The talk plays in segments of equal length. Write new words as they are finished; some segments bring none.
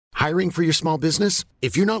Hiring for your small business?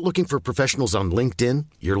 If you're not looking for professionals on LinkedIn,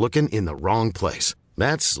 you're looking in the wrong place.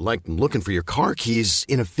 That's like looking for your car keys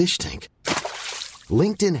in a fish tank.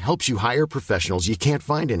 LinkedIn helps you hire professionals you can't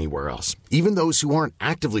find anywhere else, even those who aren't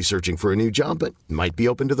actively searching for a new job but might be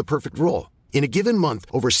open to the perfect role. In a given month,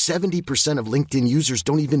 over 70% of LinkedIn users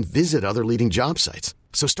don't even visit other leading job sites.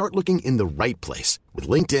 So start looking in the right place. With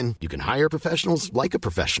LinkedIn, you can hire professionals like a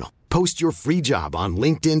professional. Post your free job on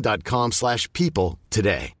linkedin.com/people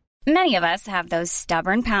today. Many of us have those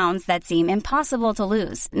stubborn pounds that seem impossible to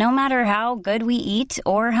lose, no matter how good we eat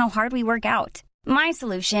or how hard we work out. My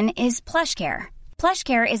solution is PlushCare.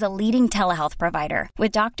 PlushCare is a leading telehealth provider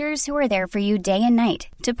with doctors who are there for you day and night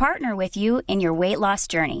to partner with you in your weight loss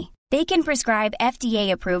journey. They can prescribe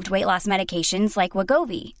FDA-approved weight loss medications like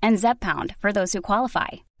Wegovy and Zepbound for those who qualify.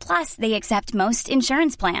 Plus, they accept most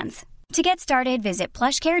insurance plans. To get started, visit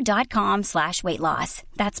plushcare.com/weightloss.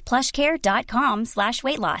 That's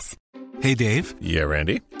plushcare.com/weightloss. Hey, Dave. Yeah,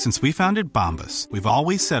 Randy. Since we founded Bombas, we've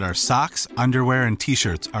always said our socks, underwear, and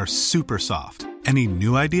T-shirts are super soft. Any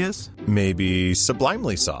new ideas? Maybe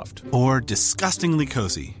sublimely soft. Or disgustingly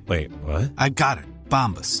cozy. Wait, what? I got it.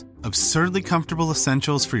 Bombas. Absurdly comfortable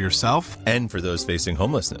essentials for yourself and for those facing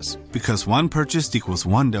homelessness. Because one purchased equals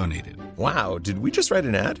one donated. Wow, did we just write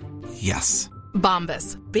an ad? Yes.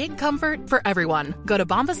 Bombas. Big comfort for everyone. Go to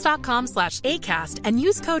bombas.com/ACAST and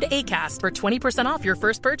use code ACAST for 20% off your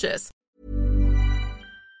first purchase.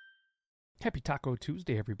 Happy Taco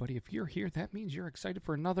Tuesday, everybody. If you're here, that means you're excited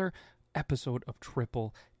for another episode of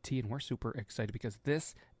Triple T, and we're super excited because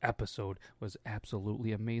this episode was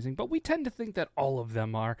absolutely amazing, but we tend to think that all of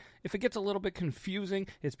them are. If it gets a little bit confusing,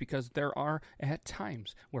 it's because there are at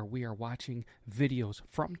times where we are watching videos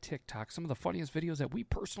from TikTok, some of the funniest videos that we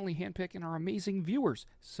personally handpick and our amazing viewers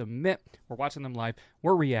submit. We're watching them live,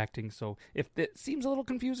 we're reacting, so if it seems a little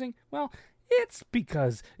confusing, well, it's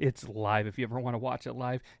because it's live. If you ever want to watch it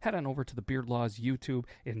live, head on over to the Beard Laws YouTube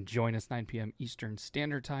and join us 9 p.m. Eastern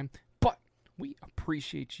Standard Time. But we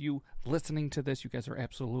appreciate you listening to this. You guys are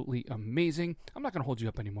absolutely amazing. I'm not going to hold you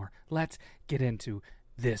up anymore. Let's get into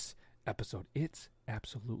this episode. It's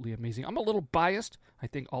absolutely amazing. I'm a little biased. I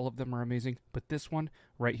think all of them are amazing. But this one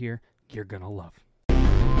right here, you're going to love.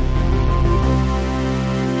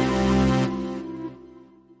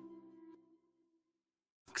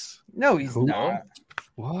 No, he's not.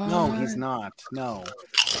 What? No, he's not. No.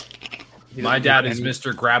 My dad is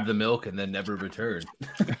Mr. Grab the milk and then never return.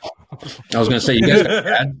 I was going to say, you guys are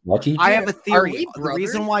dad. Lucky. I have a theory. The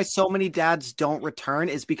reason why so many dads don't return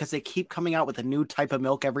is because they keep coming out with a new type of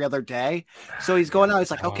milk every other day. So he's going out. He's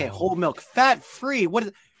like, okay, whole milk, fat free.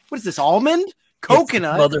 What is this? Almond?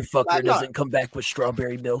 Coconut? If this motherfucker doesn't come back with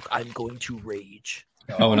strawberry milk, I'm going to rage.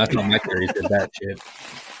 Oh, and that's not my theory. Did that shit.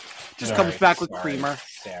 Just comes back with creamer.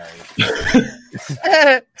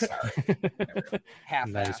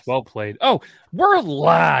 Nice. Well played. Oh, we're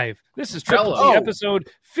live. This is Triple T episode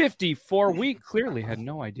 54. We clearly had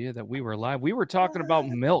no idea that we were live. We were talking about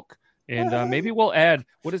milk. And maybe we'll add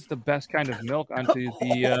what is the best kind of milk onto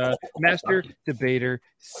the Master Debater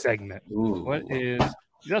segment. Ooh. What is...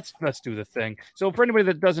 Let's do the thing. So for anybody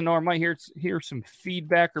that doesn't know, I might hear some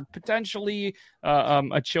feedback or potentially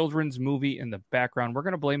a children's movie in the background. We're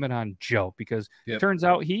going to blame it on Joe because it turns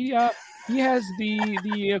out he has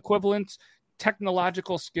the equivalent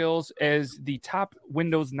technological skills as the top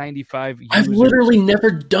Windows 95 user. I've literally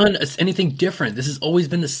never done anything different. This has always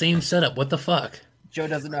been the same setup. What the fuck? Joe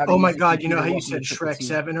doesn't know how to Oh my god, you know how you said Shrek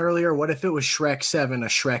 7 earlier? What if it was Shrek 7, a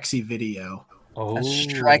Shreksy video? Oh. A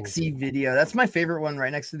Shreksy video. That's my favorite one right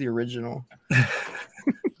next to the original. Is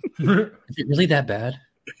it really that bad?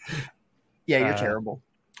 Yeah, you're terrible.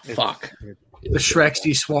 Fuck. The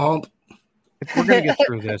Shreksy swamp. We're gonna get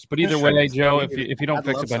through this, but either way, Joe, if you don't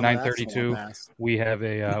fix it by 9:32, we have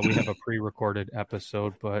a pre-recorded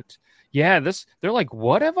episode. But yeah, they're like,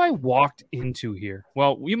 what have I walked into here?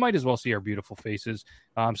 Well, you might as well see our beautiful faces.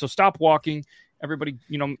 So stop walking. Everybody,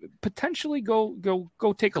 potentially go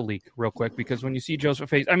take a leak real quick, because when you see Joe's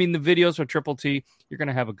face, I mean, the videos with Triple T, you're going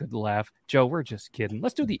to have a good laugh. Joe, we're just kidding.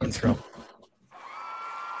 Let's do the intro.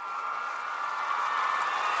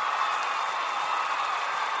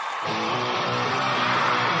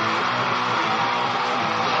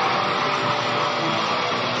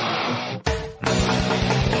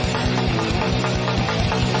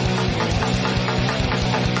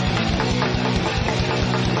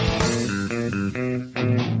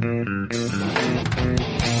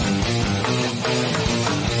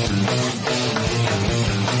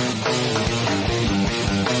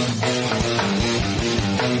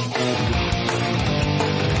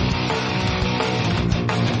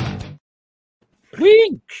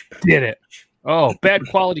 We did it. Oh, bad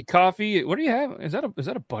quality coffee. What do you have? Is that a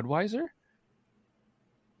Budweiser?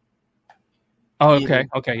 Oh, okay.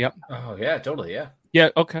 Okay. Yep. Oh yeah, totally. Yeah. Yeah.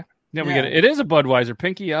 Okay. Yeah, we get it. It is a Budweiser.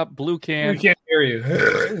 Pinky up, blue can. We can't hear you.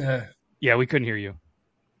 Yeah, we couldn't hear you.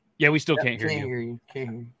 Yeah, we still can't hear you. Can't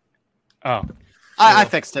hear you. Oh. I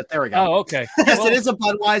fixed it. There we go. Oh, okay. Yes, it is a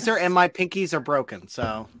Budweiser, and my pinkies are broken.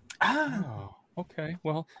 So. Oh, okay.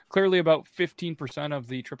 Well, clearly about 15% of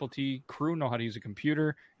the Triple T crew know how to use a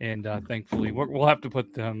computer, and thankfully we'll have to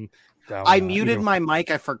put them down. I muted my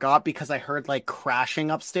mic. I forgot because I heard like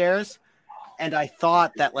crashing upstairs, and I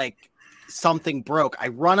thought that like something broke. I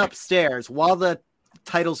run upstairs while the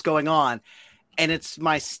title's going on, and it's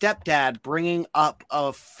my stepdad bringing up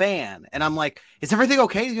a fan, and I'm like, "Is everything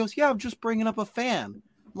okay?" He goes, "Yeah, I'm just bringing up a fan."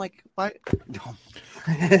 I'm like, "What?" No.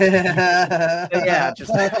 Yeah,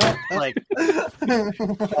 just like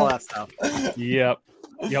all that stuff. Yep.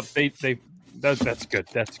 That's good.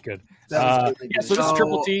 That's good. Really yeah, good. so this is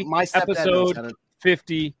Triple T my stepdad knows how episode to-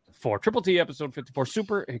 54. Triple T episode 54.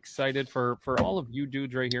 Super excited for all of you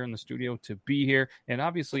dudes right here in the studio to be here, and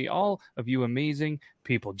obviously all of you amazing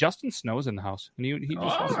people. Justin Snow's in the house, and he just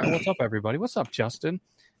wants to know what's up, everybody. What's up, Justin?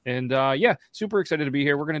 And yeah, super excited to be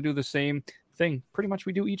here. We're going to do the same thing pretty much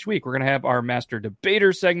we do each week. We're going to have our Master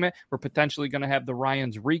Debater segment. We're potentially going to have the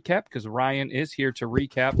Ryan's recap because Ryan is here to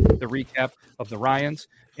recap of the Ryans.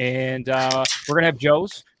 And we're going to have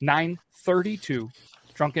Joe's 932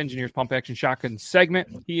 Drunk Engineers Pump Action Shotgun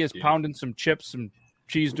segment. He is pounding some chips, some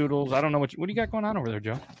cheese doodles. I don't know what do you got going on over there,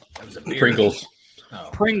 Joe? That was a Pringles.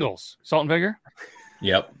 Pringles. Salt and vinegar?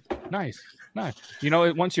 Yep. Nice. You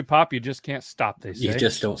know, once you pop, you just can't stop, they say. You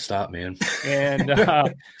just don't stop, man. And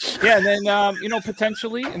yeah, and then you know,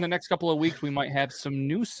 potentially in the next couple of weeks we might have some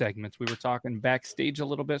new segments. We were talking backstage a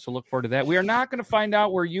little bit, so look forward to that. We are not going to find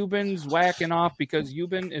out where Eubin's whacking off because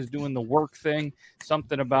Eubin is doing the work thing,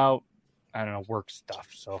 something about I don't know, work stuff.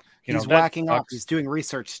 So he's whacking off. He's doing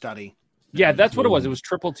research study. Yeah, that's what it was. It was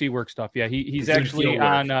Triple T work stuff. Yeah, he's actually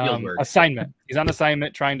on assignment. He's on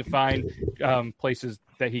assignment trying to find places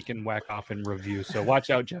that he can whack off and review. So watch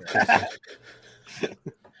out, Jeff.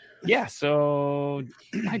 Yeah, so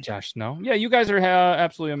hi, Josh Snow. Yeah, you guys are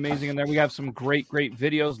absolutely amazing in there. We have some great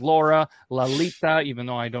videos. Laura, Lalita, even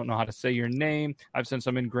though I don't know how to say your name. I've sent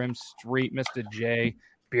some in Grim Street, Mr. J,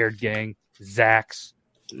 Beard Gang, Zach's,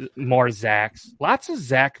 more Zach's. Lots of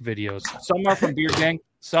Zach videos. Some are from Beard Gang.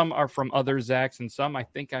 Some are from other Zachs, and some I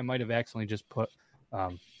think I might have accidentally just put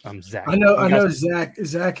Zach. I know Zach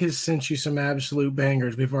has sent you some absolute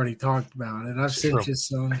bangers. We've already talked about it. I've sent you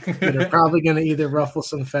some that are probably going to either ruffle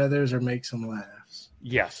some feathers or make some laughs.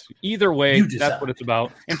 Yes. Either way, that's what it's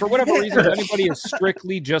about. And for whatever reason, if anybody is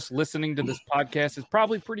strictly just listening to this podcast, it's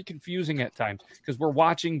probably pretty confusing at times because we're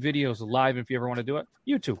watching videos live. If you ever want to do it,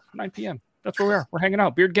 YouTube, 9 p.m. That's where we are. We're hanging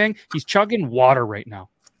out. Beard Gang, he's chugging water right now.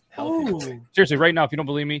 Seriously, right now, if you don't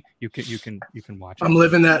believe me, you can watch it. I'm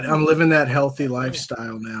living that healthy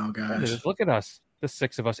lifestyle now, guys. Look at us, the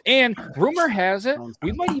 6 of us. And rumor has it,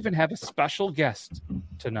 we might even have a special guest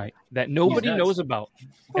tonight that nobody knows about.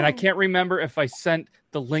 And I can't remember if I sent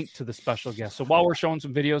the link to the special guest. So while we're showing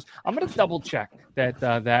some videos, I'm going to double check that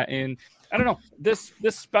and I don't know, this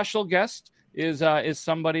special guest is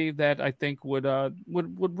somebody that I think would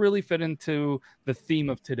really fit into the theme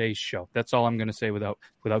of today's show. That's all I'm going to say without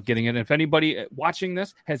getting it. And if anybody watching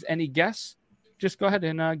this has any guess, just go ahead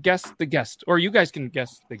and guess the guest, or you guys can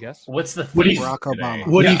guess the guest. What's the theme? Barack Obama.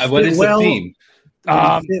 What is the theme?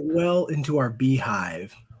 Fit well into our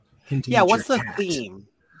beehive. What's the theme?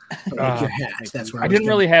 Your hat. That's where I didn't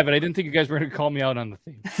really have it. I didn't think you guys were going to call me out on the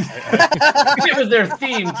theme. It was their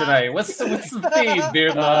theme tonight. What's the theme,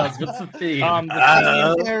 Beard Laws? What's the theme?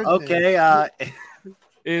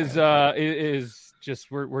 Is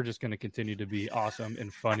just we're just going to continue to be awesome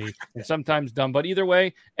and funny and sometimes dumb. But either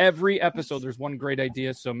way, every episode there's one great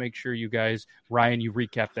idea. So make sure you guys, Ryan, you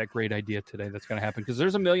recap that great idea today. That's going to happen because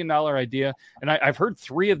there's $1 million idea, and I've heard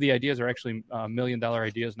 3 of the ideas are actually $1 million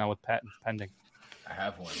ideas now with patents pending. I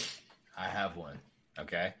have one.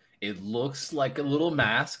 Okay. It looks like a little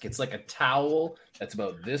mask. It's like a towel that's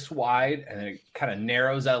about this wide, and then it kind of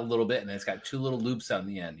narrows out a little bit, and then it's got 2 little loops on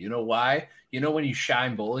the end. You know why? You know when you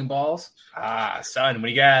shine bowling balls? Son, when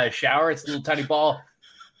you get out of the shower, it's a little tiny ball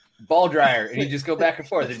dryer, and you just go back and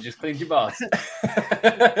forth, and it just cleans your balls.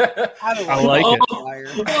 I like it.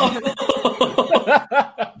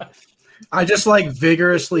 I just like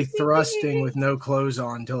vigorously thrusting with no clothes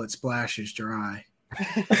on until it splashes dry.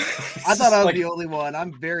 I thought I was the only one.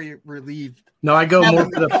 I'm very relieved. No, I go more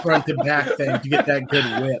to the front to back thing to get that good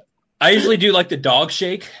whip. I usually do like the dog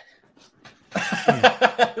shake.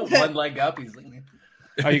 One leg up, he's leaning.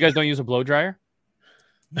 Oh, you guys don't use a blow dryer?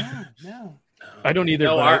 No. I don't either.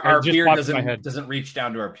 No, but our just beard popped in my head. doesn't reach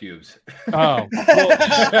down to our pubes. Oh, well,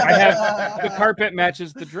 I have the carpet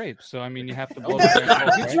matches the drapes, so I mean you have to blow.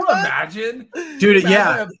 Could you imagine, dude?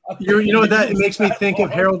 Yeah, you know what that it makes me think of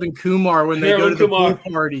Harold and Kumar when they go to the pool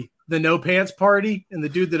party, the no pants party, and the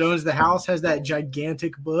dude that owns the house has that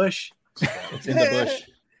gigantic bush. It's in the bush.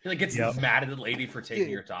 He like gets mad at the lady for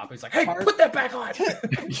taking her top. He's like, "Hey, put that back on."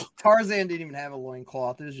 Tarzan didn't even have a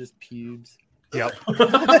loincloth. It was just pubes. Yep.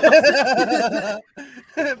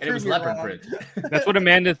 And it was leopard print. That's what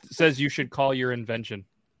Amanda says you should call your invention.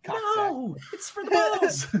 No, it's for the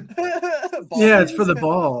balls. Yeah, it's for the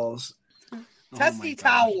balls. Testy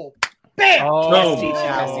towel. Bam! Oh,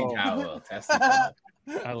 Testy towel.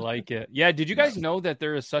 I like it. Yeah, did you guys know that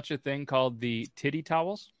there is such a thing called the titty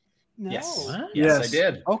towels? No. Yes, Yes. I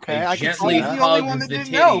did. Okay, They I can gently see the that. only one hug that the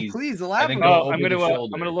didn't know. titties Please and elaborate. then go Oh, over I'm the gonna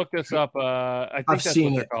shoulder. look this up. I think I've that's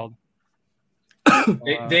seen what it. they're called.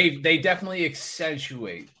 They definitely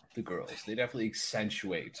accentuate the girls. They definitely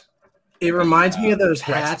accentuate. It reminds me of those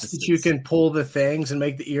hats breastises. that you can pull the things and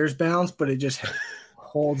make the ears bounce, but it just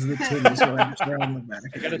holds the titties around the back.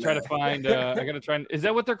 I gotta try to find. Is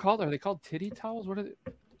that what they're called? Are they called titty towels? What are they?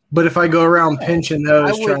 But if I go around pinching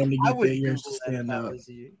those, trying to I get would the ears to Google that stand if I up. was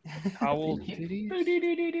you. Towel titties?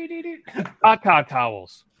 Tata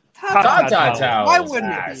towels. Tata towels. Why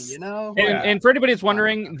wouldn't it Yes. be? You know. And for anybody that's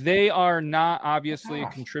wondering, they are not obviously a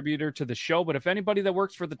contributor to the show. But if anybody that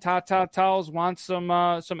works for the Tata Towels wants some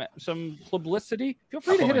publicity, feel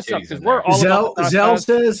free to hit us up because we're all about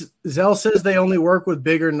the Zell says they only work with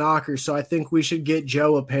bigger knockers, so I think we should get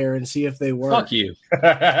Joe a pair and see if they work. Fuck you.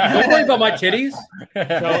 Don't worry about my titties.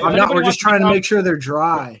 I'm not. We're just trying to make sure they're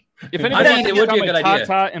dry. If anybody I think wants it to would be a become a good idea.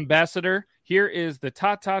 Tata ambassador, here is the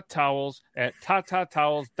Tata Towels at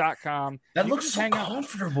tatatowels.com. That You looks can so hang out.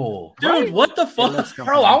 comfortable. Dude, what the fuck?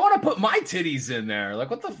 Bro, I want to put my titties in there. Like,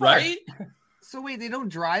 what the fuck? Right? So wait, they don't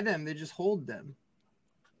dry them; they just hold them.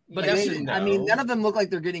 But Like, yes they- and I mean, no. none of them look like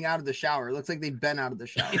they're getting out of the shower. It looks like they've been out of the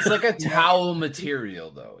shower. It's like a towel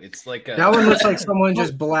material, though. It's like a. That one looks like someone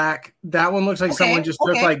just black. That one looks like Okay, someone just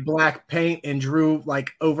took okay. like black paint and drew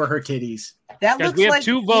like over her titties. That Guys, looks we have like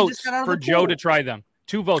 2 he votes just got out of for the Joe pool. to try them.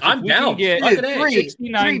 2 votes. I'm If we down. can get Fucking A. Three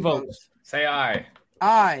 69 votes. votes. Say aye.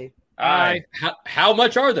 Aye. Aye. How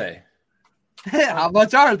much are they? How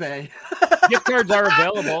much are they? Gift cards are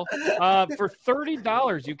available. For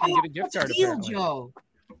 $30, you can get a gift card. Deal, Apparently. Joe.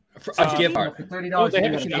 A gift card. For $30, Oh, they you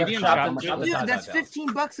have get a Canadian gift shop shop from too. Tata Dude, Towels. that's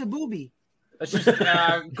 $15 a booby. Let's just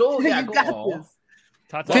go. Yeah, You go. got this.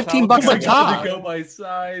 Tata 15 Towels, bucks you a can top. Go by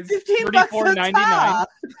size. $15 a $34.99. top.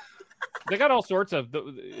 They got all sorts of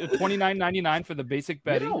 $29.99 for the basic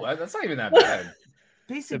Betty. No, that's not even that bad.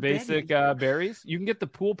 The basic berries. You can get the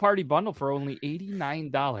pool party bundle for only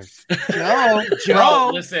 $89. Joe. Bro,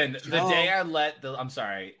 listen, the Joe. day I I'm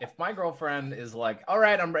sorry, if my girlfriend is like, all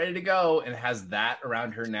right, I'm ready to go, and has that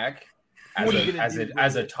around her neck What are you gonna do,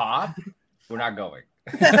 as a top, we're not going.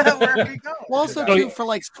 Where are we going? Well, also So- too for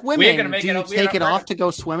like We ain't swimming. gonna make Do it you up- we take ain't it up- off to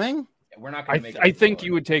go swimming? We're not going to make it. I think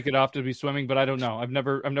you would take it off to be swimming, but I don't know. I've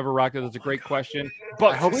never rocked it. That's a great question.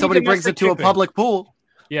 But I hope free somebody brings domestic it to a shipping. public pool.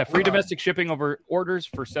 Yeah, free domestic shipping over orders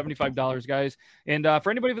for $75, guys. And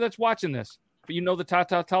for anybody that's watching this, if you know the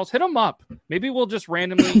Tata Towels, hit them up. Maybe we'll just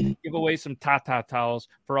randomly give away some Tata Towels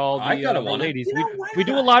for all I the kinda want it. ladies. You know, We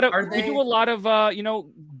do a lot of Are we do a lot of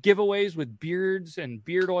giveaways with beards and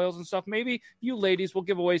beard oils and stuff. Maybe you ladies will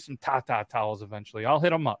give away some Tata Towels eventually. I'll hit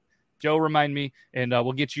them up. Joe, remind me, and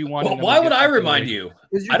we'll get you one. Well, and then why we'll would get I something remind away. you?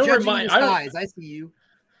 Because you're I don't judging remind. his I don't. size. I see you.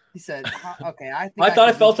 He said, okay, I think I thought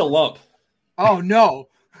I can felt do a lump. Oh, no.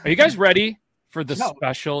 Are you guys ready for the No.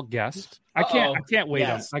 special guest? I Uh-oh. can't wait.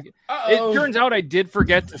 Yes. It turns out I did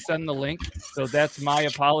forget to send the link, so that's my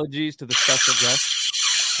apologies to the special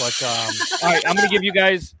guest. But all right, I'm going to give you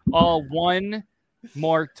guys all one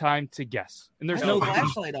more time to guess, and there's I no have a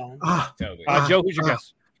flashlight on. Toby. Joe. Who's your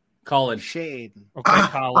guess? Colin. Shade. Okay,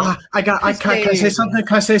 Colin. Can I say something?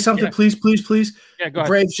 Can I say something, Yeah. please? Yeah, go ahead.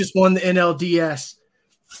 Braves just won the NLDS.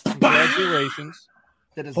 Congratulations.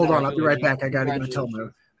 That is Hold not on, I'll be right back. I gotta go Congratulations. tell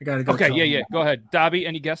Mo. I gotta go. Okay, tell yeah. Mo. Go ahead, Dobby.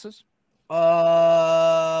 Any guesses?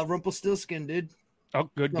 Rumpelstiltskin, dude. Oh,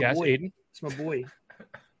 good My guess, boy. Aiden. It's my boy.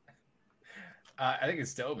 I think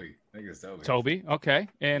it's Toby. Toby. Okay,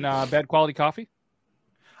 and bad quality coffee.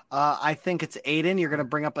 I think it's Aiden. You're going to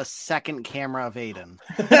bring up a second camera of Aiden.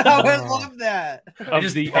 I would love that.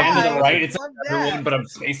 Of the right. It's love everyone, that. but I'm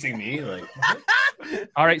facing me. Like,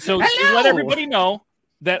 All right, so to let everybody know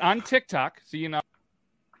that on TikTok, so you know,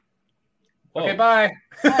 Okay, bye.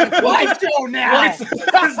 Live show now.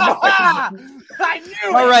 I knew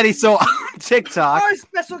it. Alrighty, so TikTok. Our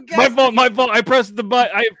special guest. My fault. I pressed the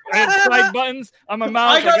button. I had side buttons on my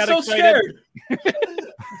mouse. I got so excited. scared.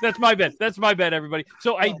 That's my bad, everybody.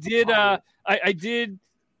 So I did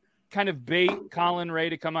kind of bait Colin Ray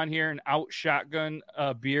to come on here and out shotgun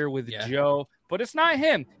a beer with Joe, but it's not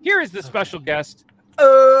him. Here is the special guest.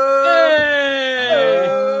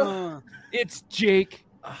 It's Jake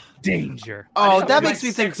Danger. Oh, that makes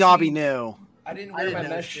me think Dobby knew. I didn't wear my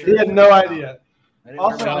mesh shirt. He had no idea.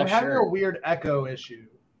 Also, wear my I'm having shirt. a weird echo issue.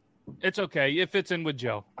 It's okay. It fits in with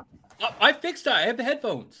Joe. I fixed it. I have the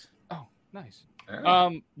headphones. Oh, nice.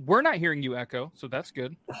 Alright. We're not hearing you echo, so that's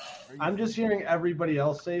good. I'm just hearing everybody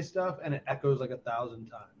else say stuff, and it echoes like 1,000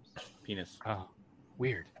 times. Penis. Oh,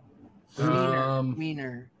 weird.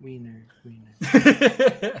 Wiener.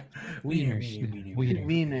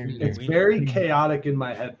 It's very chaotic in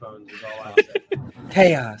my headphones, is all I say.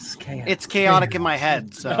 Chaos. It's chaotic in my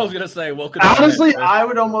head. So I was gonna say, welcome. Honestly, I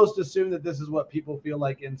would almost assume that this is what people feel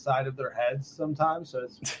like inside of their heads sometimes. So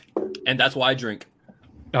it's and that's why I drink.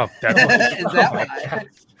 Oh, that's Is that why?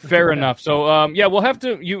 fair enough. So, we'll have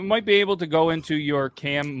to. You might be able to go into your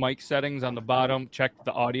cam mic settings on the bottom, check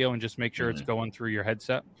the audio, and just make sure it's going through your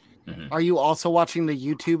headset. Are you also watching the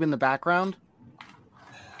YouTube in the background?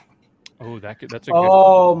 Oh, that's a good.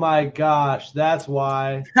 oh my gosh, that's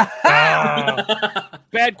why.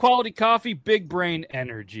 Bad quality coffee, big brain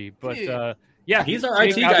energy. But yeah, He's our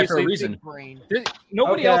IT guy for a reason.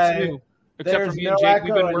 Nobody else knew except There's for me no and Jake.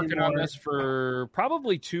 We've been echo working on anymore. this for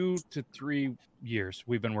probably 2 to 3 years.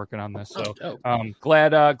 We've been working on this, so Oh.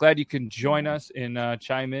 glad you can join us and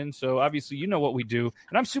chime in. So obviously, you know what we do,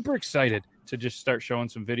 and I'm super excited to just start showing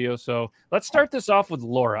some videos. So let's start this off with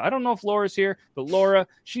Laura. I don't know if Laura's here, but Laura,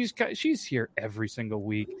 she's here every single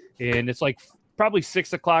week, and it's like probably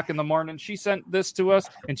 6 o'clock in the morning. She sent this to us,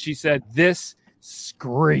 and she said, "This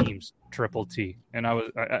screams Triple T," and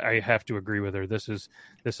I have to agree with her. This is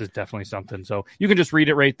definitely something. So you can just read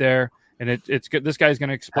it right there, and it's good. This guy's going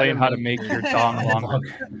to explain how to make your dong longer.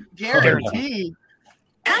 Guaranteed.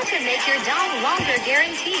 How to make your dong longer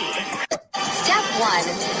guaranteed. Step 1,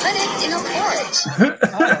 put it in a porch.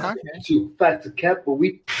 Too fat to cap, but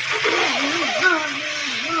we.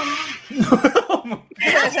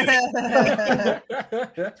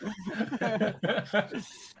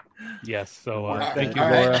 Yes. So thank you,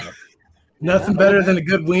 Laura. Nothing better than a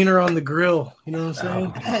good wiener on the grill. You know what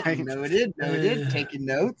I'm saying? Noted. Taking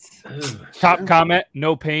notes. Top comment: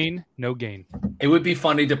 no pain, no gain. It would be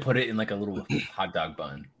funny to put it in like a little hot dog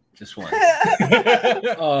bun. Just one.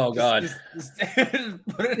 Oh God. Just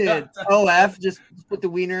put it Dude, OF, just put the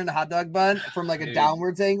wiener in the hot dog bun from like a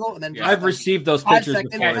downwards angle, and then just I've received those 5 pictures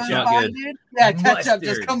seconds before. It's goes not by, good. dude. Yeah, ketchup just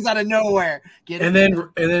Mustard. comes out of nowhere. Get And it?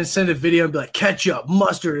 then send a video and be like ketchup,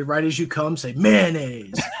 mustard, and right as you come, say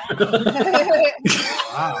mayonnaise.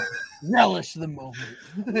 Wow. Relish the moment.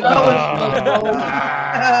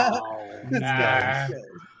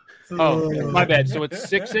 Oh, my bad. So it's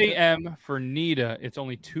 6 a.m. for Nita. It's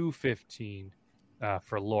only 2:15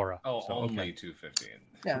 for Laura. Oh, So, only okay. 2:15.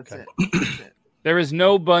 Yeah, that's Okay. it. That's it. There is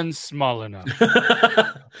no bun small enough.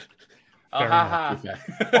 Are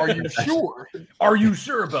you sure? Are you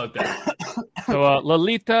sure about that? So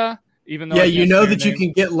Lolita, even though Yeah, I you can't know say her that you name-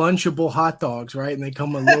 can get lunchable hot dogs, right? And they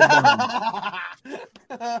come with a little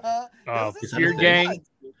bun. Beard Gang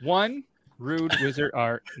 1, Rude Wizard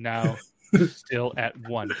Art now still at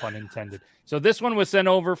 1, pun intended. So this one was sent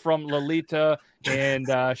over from Lolita, and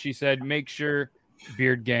she said, make sure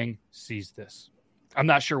Beard Gang sees this. I'm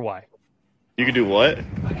not sure why. You can do what? I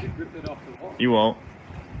can rip it off the wall. You won't.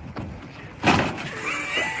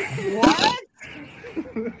 What?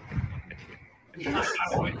 Is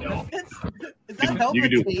that You helmet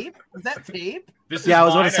can do- tape? Is that tape? This Yeah, I is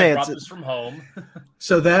was gonna mine. say I brought it's- this from home.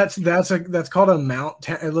 So that's called a mount.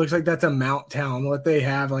 It looks like that's a mount town. What they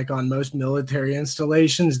have like on most military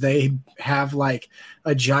installations, they have like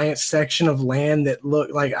a giant section of land that look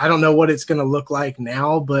like, I don't know what it's going to look like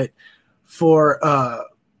now, but for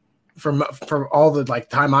all the like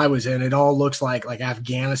time I was in, it all looks like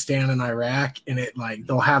Afghanistan and Iraq, and it like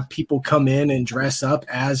they'll have people come in and dress up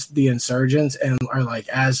as the insurgents and are like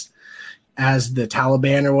as the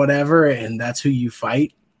Taliban or whatever, and that's who you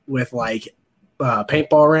fight with, like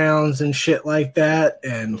paintball rounds and shit like that.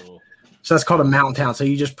 And so that's called a mountain town. So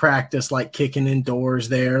you just practice like kicking in doors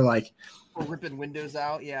there, like Or ripping windows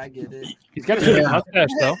out. Yeah, I get it. He's got a good mustache,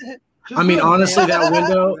 though. I mean, honestly,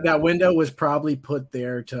 that window was probably put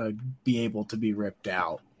there to be able to be ripped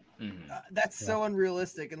out. That's so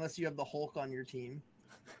unrealistic unless you have the Hulk on your team.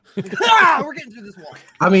 We're getting through this wall.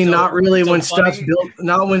 I mean, So- not really so when funny- stuff's built.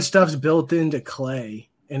 Not when stuff's built into clay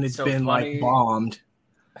and it's So been funny- like bombed.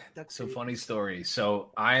 So funny story.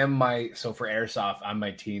 So for airsoft, I'm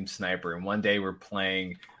my team sniper, and one day we're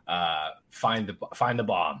playing find the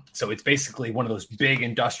bomb. So it's basically one of those big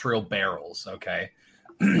industrial barrels. Okay,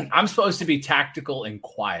 I'm supposed to be tactical and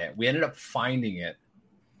quiet. We ended up finding it.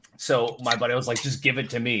 So my buddy was like, "Just give it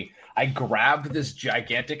to me." I grabbed this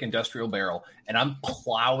gigantic industrial barrel and I'm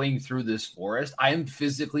plowing through this forest. I am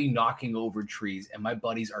physically knocking over trees, and my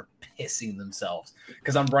buddies are pissing themselves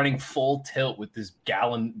because I'm running full tilt with this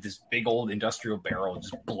big old industrial barrel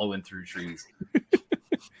just blowing through trees.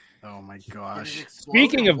 Oh my gosh.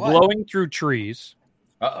 Speaking of blowing through trees,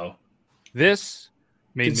 this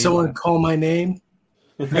made Did me someone laugh. call my name?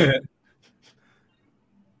 Oops.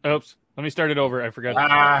 Let me start it over. I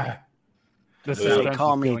forgot. The They suspense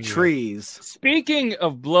call is me killing you. trees. Speaking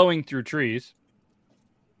of blowing through trees,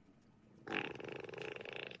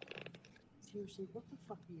 Seriously, what the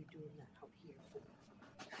fuck are you doing that out here for?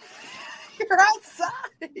 You're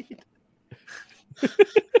outside.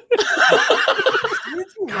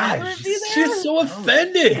 God, she's so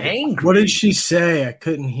offended. What did she say? I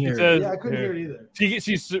couldn't she hear. says, Yeah, I couldn't hear it either.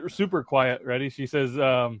 She's super quiet. Ready? She says,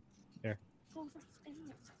 "Here,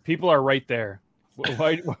 people are right there."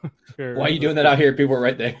 Why are you doing that out here? People are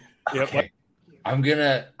right there. Yep. Okay. I'm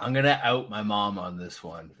gonna out my mom on this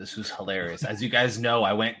one. This was hilarious. As you guys know,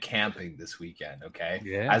 I went camping this weekend. Okay,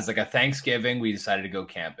 Yeah. As like a Thanksgiving, we decided to go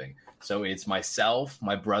camping. So it's myself,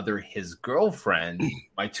 my brother, his girlfriend,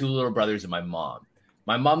 my two little brothers, and my mom.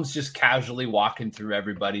 My mom's just casually walking through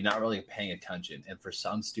everybody, not really paying attention. And for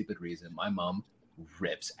some stupid reason, my mom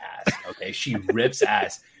rips ass. Okay, she rips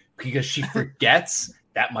ass because she forgets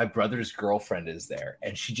that my brother's girlfriend is there,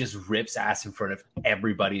 and she just rips ass in front of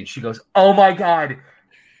everybody, and she goes, "Oh my god,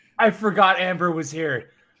 I forgot Amber was here.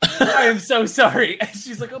 I am so sorry." And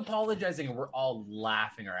she's like apologizing, and we're all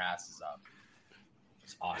laughing our asses up.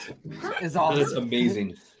 It's awesome. It's awesome. That is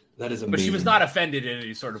amazing. That is amazing. But she was not offended in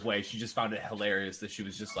any sort of way. She just found it hilarious that she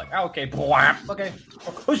was just like, "Oh, okay, bwah, okay,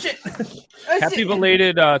 oh shit." Happy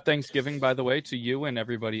belated Thanksgiving, by the way, to you and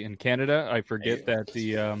everybody in Canada. I forget that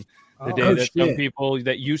the day that some people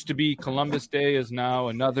that used to be Columbus Day is now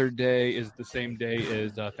another day, is the same day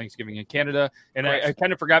as Thanksgiving in Canada. And I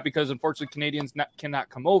kind of forgot because unfortunately Canadians cannot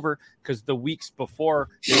come over because the weeks before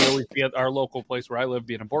they would always be at our local place where I live,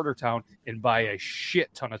 being a border town, and buy a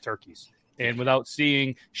shit ton of turkeys. And without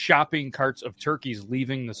seeing shopping carts of turkeys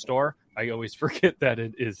leaving the store, I always forget that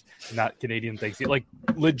it is not Canadian Thanksgiving. Like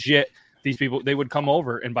legit, these people, they would come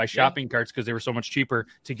over and buy shopping carts because they were so much cheaper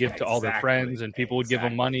to give to all their friends, and people would give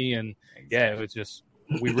them money. And yeah, it was just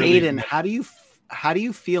we really. Aiden, how do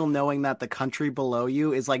you feel knowing that the country below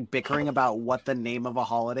you is like bickering about what the name of a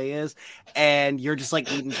holiday is, and you're just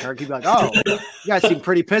like eating turkey, be like, "Oh, you guys seem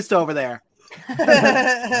pretty pissed over there."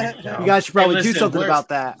 You guys should probably do something about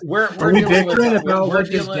that. We're Are we dealing with- bickering about we're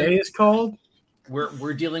what this dealing- day is called?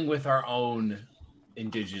 We're dealing with our own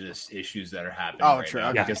indigenous issues that are happening Oh, right true. now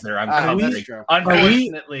Okay. because they're That's uncovering. true.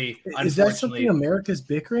 Unfortunately, Is that something America's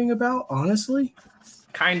bickering about? Honestly,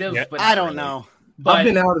 kind of. Yeah. But I not don't really. know. But I've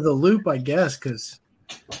been out of the loop, I guess, because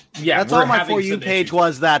yeah, That's we're all my having For You some page issues.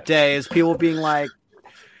 was that day, is people being like,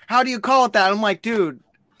 "How do you call it that?" I'm like, dude,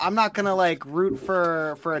 I'm not gonna like root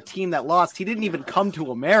for a team that lost. He didn't even come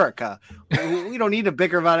to America. We don't need to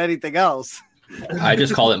bicker about anything else. I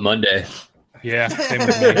just call it Monday. Yeah, same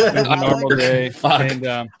with me. It was a normal day, Fuck.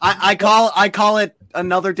 and I call it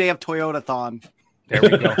another day of Toyota-thon. there we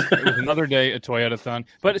go. It was another day at Toyota-thon.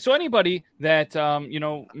 But so anybody that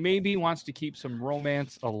maybe wants to keep some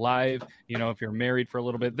romance alive, if you're married for a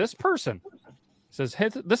little bit, this person says, "Hey,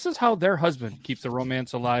 this is how their husband keeps the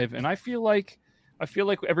romance alive," and I feel like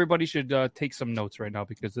everybody should take some notes right now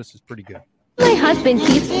because this is pretty good. My husband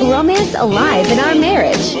keeps romance alive in our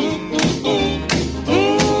marriage.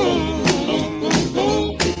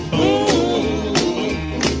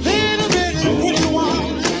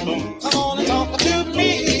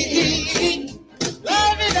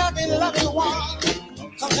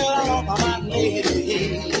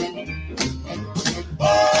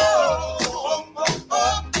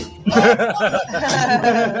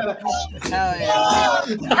 Hell yeah.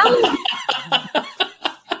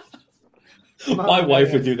 My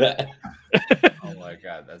wife would do that. Oh my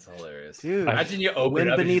god, that's hilarious, Dude. Imagine you open Wind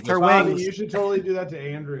it up and beneath you her just- Bobby, wings. you should totally do that to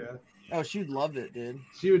Andrea. Oh, she'd love it, dude.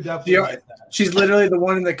 She would definitely. Yeah, like that. she's literally the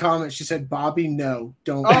one in the comments. She said, "Bobby, no,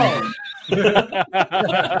 don't." Oh.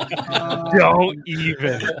 Don't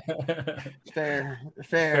even. Fair.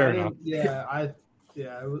 Fair enough. It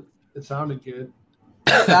sounded good.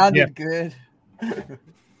 Sounded good.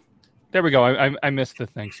 There we go. I missed the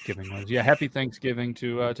Thanksgiving ones. Yeah, happy Thanksgiving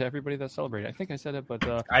to everybody that celebrated. I think I said it, but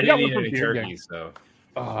I didn't eat any turkey, so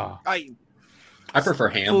I prefer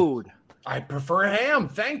ham. Food. I prefer ham.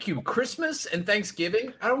 Thank you. Christmas and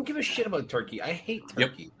Thanksgiving. I don't give a shit about turkey. I hate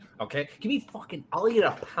turkey. Yep. Okay, give me I'll eat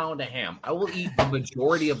a pound of ham. I will eat the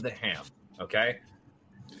majority of the ham. Okay,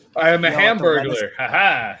 I am a hamburglar.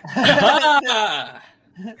 Ha.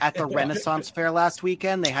 At the Renaissance Fair last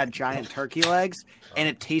weekend, they had giant turkey legs, and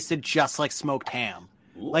it tasted just like smoked ham.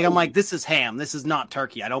 Like, I'm like, this is ham. This is not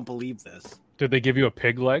turkey. I don't believe this. Did they give you a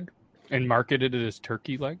pig leg and marketed it as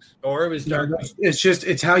turkey legs? Or it was turkey?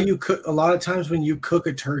 It's how you cook. A lot of times when you cook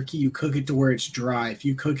a turkey, you cook it to where it's dry. If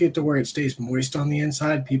you cook it to where it stays moist on the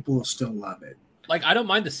inside, people will still love it. Like, I don't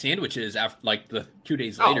mind the sandwiches after like the 2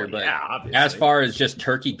 days later, but as far as just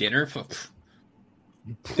turkey dinner,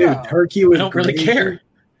 dude, turkey was I don't really care.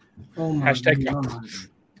 Oh my Hashtag God.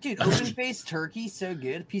 Dude, open-faced turkey, so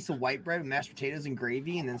good. A piece of white bread with mashed potatoes and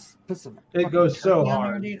gravy, and then put some. It goes so turkey on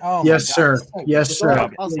hard. there, dude. Oh Yes, my sir. God, it's so Yes, good. sir.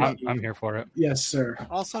 Also, I'm here for it. Yes, sir.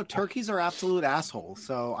 Also, turkeys are absolute assholes,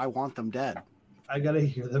 so I want them dead. I gotta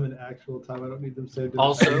hear them in actual time. I don't need them saved.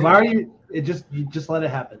 Also- why are you? You just let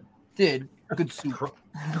it happen. Dude, good soup.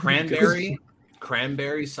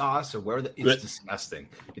 Cranberry sauce, or it's disgusting.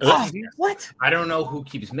 What? I don't know who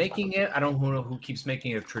keeps making it. I don't know who keeps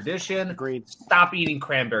making it a tradition. Agreed. Stop eating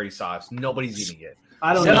cranberry sauce. Nobody's eating it.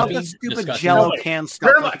 I don't Set know. up the stupid Jello can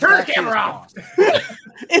stuff. Turn the camera off.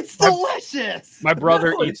 It's delicious. My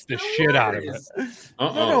brother eats the shit out of it. I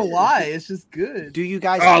don't know why. It's just good. Do you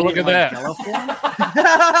guys? Oh, eat look it at like that. Jello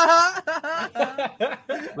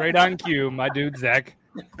form? Right on cue, my dude Zach.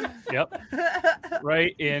 Yep.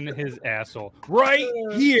 Right in his asshole. Right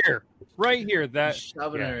here. That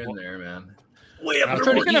Shoving her in there, man.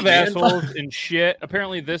 Speaking of assholes and shit,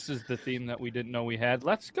 apparently this is the theme that we didn't know we had.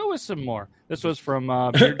 Let's go with some more. This was from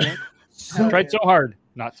Beard Gang. Tried so hard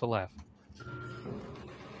not to laugh.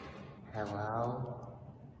 Hello?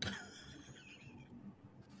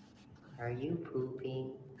 Are you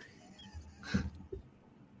pooping?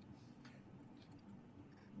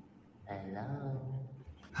 Hello?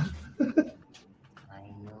 I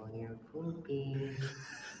know you're pooping.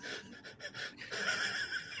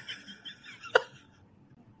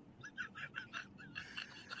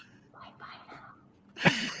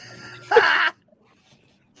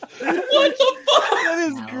 What the fuck? That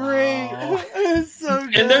is great. That is so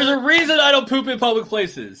good. And there's a reason I don't poop in public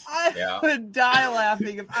places. I would die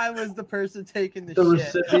laughing if I was the person taking the shit.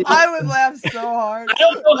 recipient. I would laugh so hard. I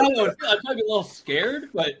don't know how I would feel. I'd probably be a little scared,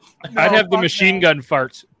 but I'd have the machine gun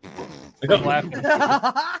farts. I'm laughing.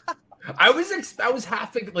 I was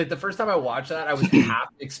half like the first time I watched that, I was half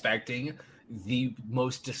expecting the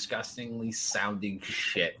most disgustingly sounding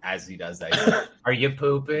shit as he does that. Are you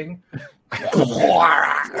pooping?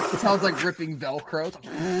 It sounds like ripping Velcro.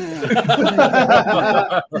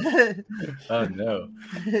 Oh no.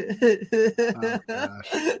 Oh,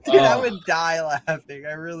 gosh. Dude, I would die laughing.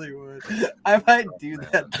 I really would. I might do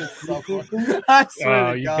that to someone. I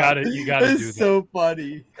swear to you God. you gotta It's do that. so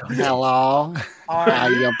funny. Hello.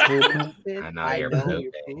 Are you pooping? I know you're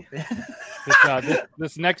pooping.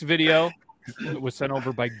 This next video was sent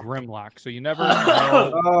over by Grimlock, so you never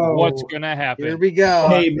know what's gonna happen. Here we go.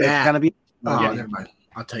 Hey, It's Matt. gonna be. Never mind.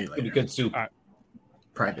 I'll tell you It'd be later. good soup.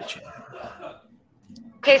 Private chat.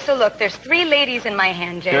 Okay, so look, there's 3 ladies in my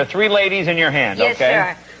hand, Jay. There are 3 ladies in your hand, Yes, okay? there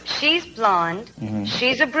are. She's blonde,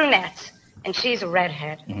 she's a brunette, and she's a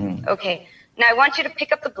redhead. Okay, now I want you to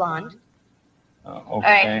pick up the blonde. Okay. All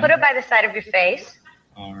right, put her by the side of your face.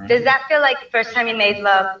 All right. Does that feel like the first time you made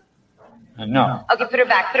love? No. Okay, put her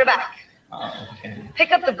back, Okay.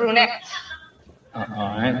 Pick up the brunette. All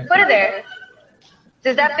right. Put her there.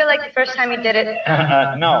 Does that feel like the first time you did it?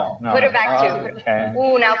 No. Put her back too. Okay.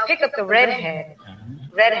 Ooh, now pick up the redhead.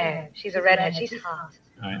 Redhead. She's a redhead. She's hot.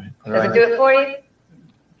 All right. Does it do it for you?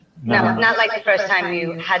 No, not like the first time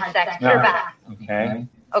you had sex. Put her back. Okay.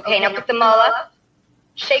 Okay, now put them all up.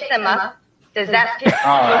 Shake them up. Does that feel?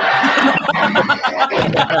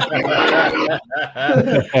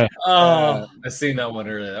 I seen that one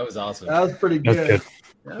earlier. That was awesome. That was pretty good.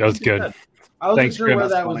 That was good. I wasn't Thanks, sure Grim. where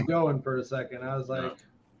that That's was funny. going for a second. I was like,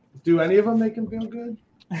 do any of them make him feel good?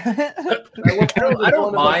 I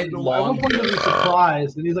don't mind At long one point, he was jokes.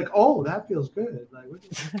 surprised, and he's like, "Oh, that feels good." Like,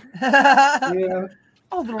 yeah.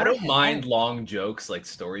 I don't mind long jokes, like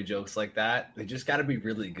story jokes like that. They just got to be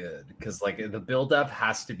really good because, like, the build-up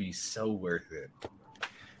has to be so worth it.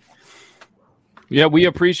 Yeah, we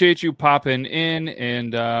appreciate you popping in,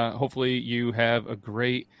 and hopefully you have a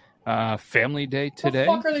great family day today.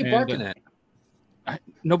 What the fuck are they barking at?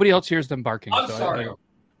 Nobody else hears them barking. I'm so sorry.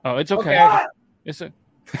 it's okay. Okay. It's a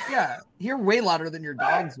Yeah, you're way louder than your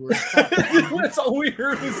dogs were. That's all we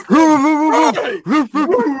heard. Get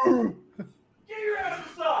your ass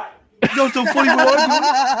inside. That's so funny.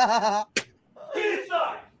 Get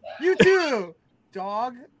inside. You too,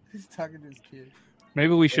 dog. He's talking to his kid.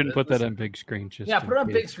 Maybe we shouldn't put that on big screen. Just put it on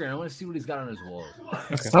big screen. I want to see what he's got on his wall.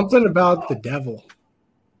 Okay. Something about the devil.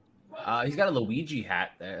 He's got a Luigi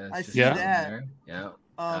hat there. I see that. There. Yeah.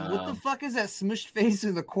 What the fuck is that smushed face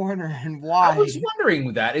in the corner, and why? I was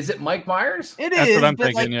wondering that. Is it Mike Myers? It That's is, what I'm but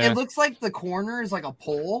thinking, like yeah. it looks like the corner is like a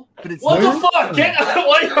pole, but it's What the fuck?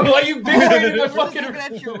 Why are you big brain in my I'm fucking? looking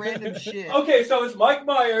at your random shit. Okay, so it's Mike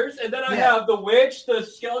Myers, and then I have the witch, the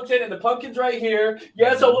skeleton, and the pumpkins right here.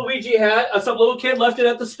 Yeah, it's a Luigi hat. Some little kid left it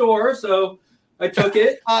at the store, so I took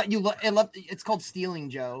it. It's called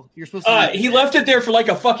stealing, Joe. You're supposed to. He left it there for like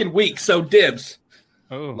a fucking week, so dibs.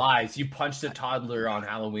 Oh. Lies. You punched a toddler on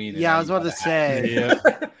Halloween. Yeah, I was about to say. Yeah.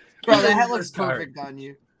 Bro, that hat looks perfect on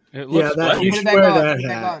you. It looks you Put should it back wear on, that put it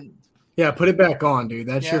back hat. on. Yeah, put it back on, dude.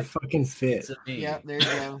 That's Yeah. your fucking fit. Yeah, there you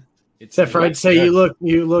go. Except for I'd say you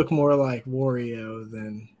look more like Wario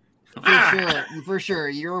than. For sure.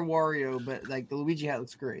 You're a Wario, but like the Luigi hat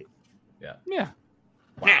looks great. Yeah. Yeah.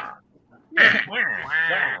 What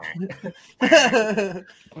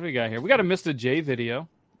do we got here? We got a Mr. J video.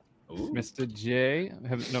 Ooh. Mr. J.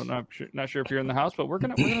 Not sure if you're in the house, but we're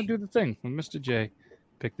gonna do the thing when Mr. J.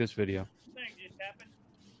 Pick this video. Thing just happened.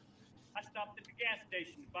 I stopped at the gas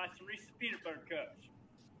station to buy some Reese's peanut butter cups.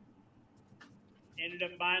 Ended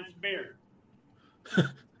up buying some beer.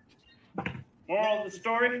 Moral of the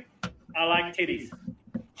story: I like titties.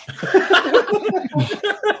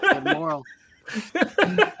 Moral.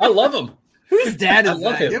 I love him. Whose dad is I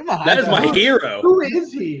love that? him. Give him a high That is my five. hero. Who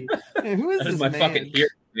is he? Yeah, who is That this is my man? fucking hero,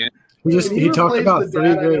 man. He talked about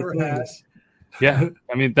 3 great things. Yeah,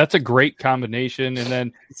 I mean that's a great combination. And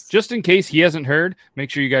then, just in case he hasn't heard, make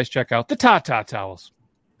sure you guys check out the Ta-Ta towels.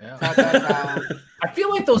 Yeah. I feel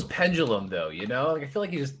like those pendulum though. You know, like I feel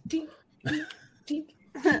like you just tink, tink, tink.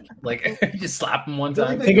 Like you just slap them one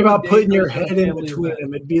time. Think about putting your head in between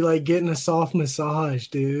them. It'd be like getting a soft massage,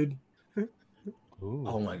 dude. Ooh.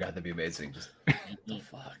 Oh my god, that'd be amazing. Just what the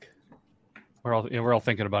fuck. We're all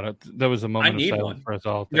thinking about it. There was a moment of silence for us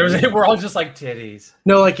all. We're all just like titties.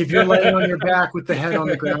 No, like if you're laying on your back with the head on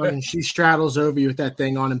the ground and she straddles over you with that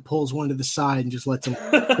thing on and pulls one to the side and just lets him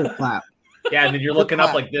quick clap. Yeah, and then you're looking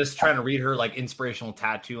up like this, trying to read her like inspirational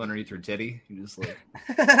tattoo underneath her titty. You just like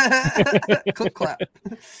clip clap.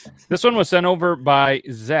 This one was sent over by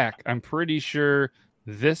Zach. I'm pretty sure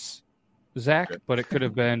this Zach, but it could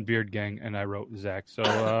have been Beard Gang, and I wrote Zach.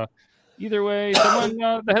 So either way, someone.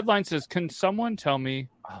 The headline says, "Can someone tell me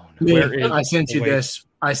where is?" I sent you this.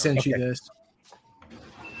 I sent you this.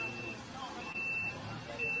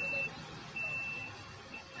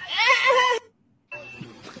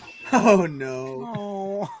 Oh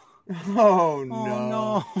no! Oh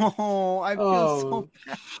no! No, I feel so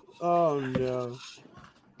bad. Oh no!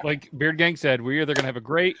 Like Beard Gang said, we're either gonna have a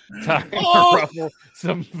great time or ruffle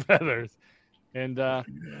some feathers. And yeah,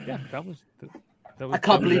 that was. I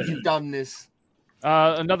can't believe you've done this.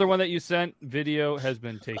 Another one that you sent, video has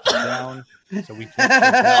been taken down, so we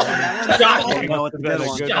can't. Shocking.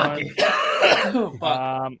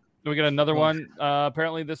 We got another one.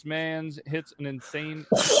 Apparently, this man's hits an insane.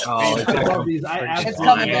 It's coming back. It's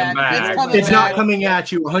not coming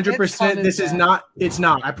at you 100%. This is not. It's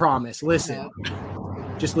not. I promise. Listen.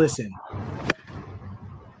 Just listen.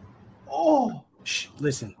 Oh. Shh,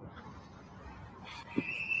 listen.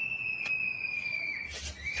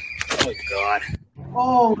 Oh God.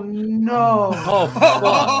 Oh no! Oh,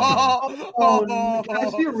 no! Can I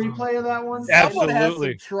see a replay of that one?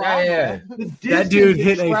 Absolutely. That dude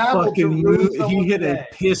hit a fucking. He hit a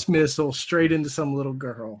piss missile straight into some little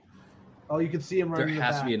girl. Oh, you can see him There running.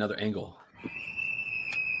 has to be another angle.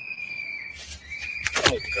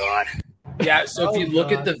 Oh God. Yeah, so if you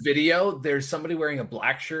look at the video, there's somebody wearing a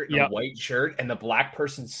black shirt and Yep. a white shirt, and the black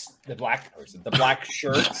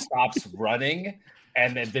shirt stops running,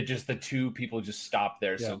 and then just the two people just stop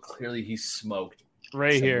there. So clearly he smoked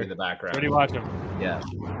right somebody here in the background. Ready, watch him. Yeah.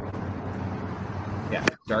 Yeah,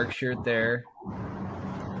 dark shirt there.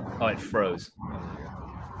 Oh, it froze.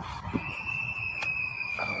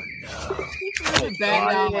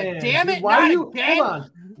 Damn it! Why are not you? again. Hold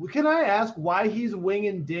on. Can I ask why he's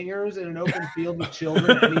winging dingers in an open field with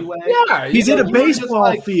children anyway? Yeah, He's in a Can we just, baseball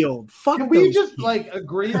like, field. Fuck Can we those just kids. like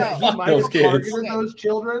agree that he Fuck might those have kids. targeted those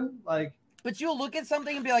children? Like, But you'll look at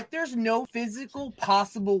something and be like, "There's no physical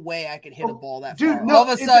possible way I could hit a ball that dude, far." no, All of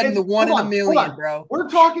a it's- sudden, it's- the one in hold a on, million, hold on. bro. We're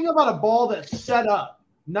talking about a ball that's set up,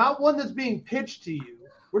 not one that's being pitched to you.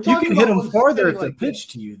 We're You talking can hit about him one farther spinning if they're like this.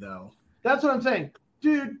 pitched to you, though. That's what I'm saying.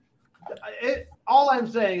 dude. All I'm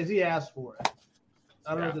saying is he asked for it.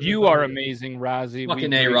 I don't know. You are amazing, Rozzy.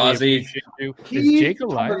 Fucking A, Rozzy. Is Jake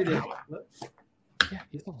alive? Yeah,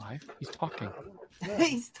 he's alive. He's talking.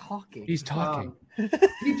 He's talking. He's talking.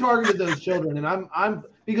 He targeted those children, and I'm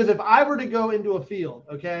because if I were to go into a field,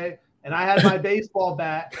 okay, and I had my baseball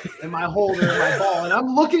bat and my holder and my ball, and I'm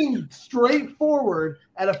looking straight forward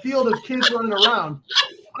at a field of kids running around,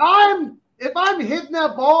 if I'm hitting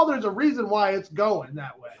that ball, there's a reason why it's going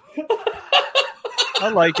that way. I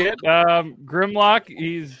like it. Grimlock,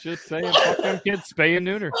 he's just saying, fuck them kids, spay and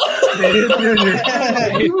neuter.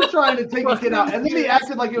 He was trying to take a kid out, and then he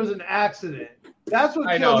acted like it was an accident. That's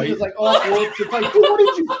what killed me. It's like, oh, whoops. It's like, what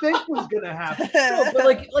did you think was gonna happen? No, but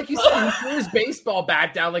like you said, he threw his baseball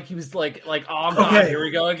bat down like he was like, oh god, here we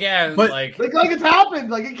go again. But, like it's happened.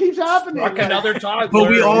 Like it keeps happening. Like another toddler. But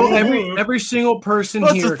we all, every single person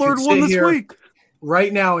That's here the third could one sit this here week.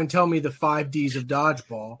 right now and tell me the 5 Ds of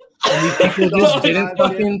dodgeball. And these people just didn't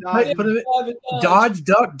fucking put it. Dodge,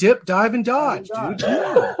 duck, dip, dive, and dodge, dude.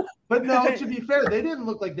 Yeah. But no, to be fair, they didn't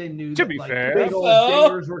look like they knew To be fair. big old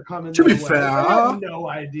dingers were coming. To be their way. fair. They had no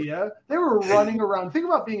idea. They were running around. Think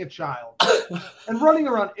about being a child and running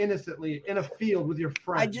around innocently in a field with your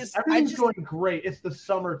friends. Everything's going great. It's the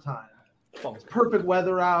summertime. It's perfect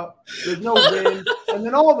weather out. There's no wind. And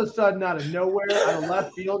then all of a sudden, out of nowhere, out of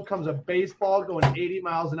left field, comes a baseball going 80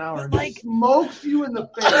 miles an hour and just smokes you in the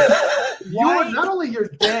face. Not only your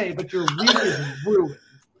day, but your week is ruined.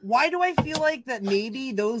 Why do I feel like that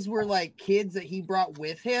maybe those were like kids that he brought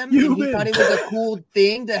with him and he thought it was a cool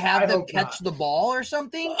thing to have them catch the ball or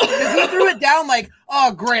something? Because he threw it down like,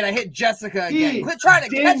 oh, great, I hit Jessica again. Quit trying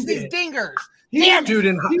to catch these dingers. Damn Dude,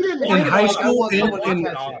 in high school,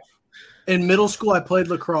 in middle school, I played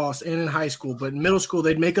lacrosse and in high school. But in middle school,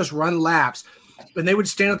 they'd make us run laps. And they would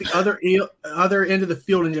stand at the other end of the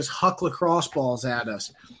field and just huck lacrosse balls at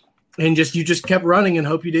us. And you just kept running and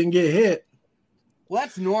hope you didn't get hit. Well,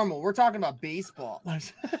 that's normal. We're talking about baseball. Hey,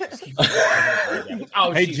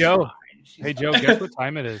 Joe. Hey, Joe, guess what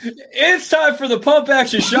time it is? It's time for the pump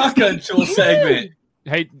action shotgun tool segment.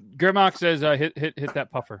 Hey, Grimlock says hit that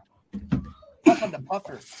puffer. Puff on the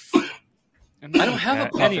puffer. I don't have a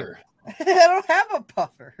puffer. I don't have a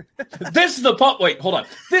puffer. This is the pump. Wait, hold on.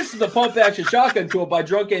 This is the pump action shotgun tool by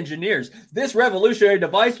Drunk Engineers. This revolutionary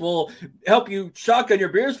device will help you shotgun your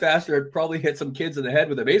beers faster and probably hit some kids in the head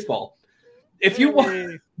with a baseball. If you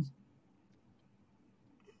want,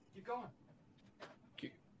 keep going.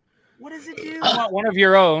 What does it do? I want one of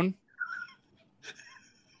your own.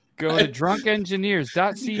 Go to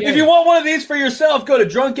drunkengineers.ca. If you want one of these for yourself, go to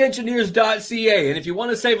drunkengineers.ca. And if you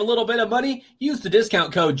want to save a little bit of money, use the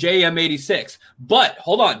discount code JM86. But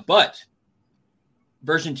hold on,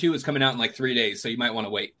 version 2 is coming out in like 3 days, so you might want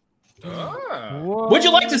to wait. Would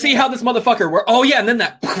you like to see how this motherfucker works? Oh yeah, and then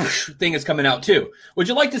that thing is coming out too. Would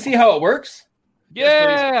you like to see how it works?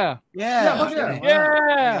 Yeah.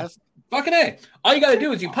 Yeah. Fucking A. All you got to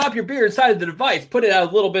do is you pop your beer inside of the device, put it at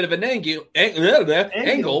a little bit of an angle, give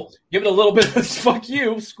it a little bit of fuck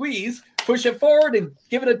you, squeeze, push it forward, and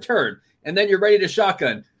give it a turn. And then you're ready to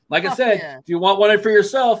shotgun. Like I said, if you want one for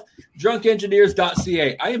yourself,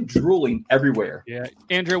 drunkengineers.ca. I am drooling everywhere. Yeah.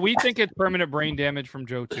 Andrew, we think it's permanent brain damage from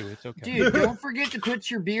Joe, too. It's okay. Dude, don't forget to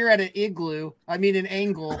put your beer at an an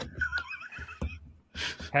angle.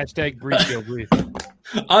 Hashtag breathe, breathe.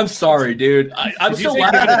 I'm sorry, dude. I'm still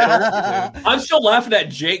laughing. I'm still laughing at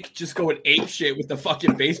Jake just going ape shit with the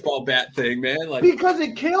fucking baseball bat thing, man. Like because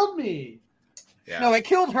it killed me. Yeah. No, it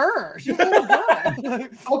killed her. She killed her.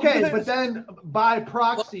 Okay, but then by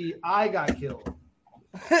proxy, I got killed.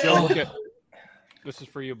 Joe, look at this is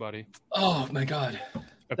for you, buddy. Oh my god.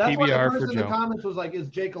 That's why the person in the comments was like, "Is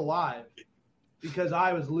Jake alive?" Because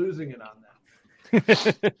I was losing it on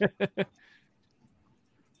that.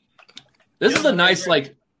 This is a nice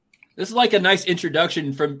this is like a nice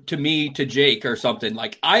introduction to me to Jake or something.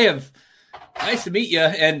 Like nice to meet you,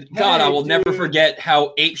 and God, I will never forget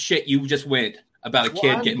how ape shit you just went about a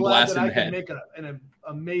kid getting blasted in the head. Make an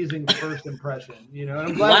amazing first impression, you know.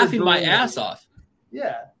 And I'm laughing my ass off.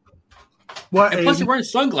 Yeah. What? And plus, you're wearing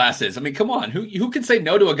sunglasses. I mean, come on, who can say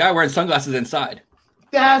no to a guy wearing sunglasses inside?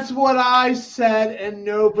 That's what I said, and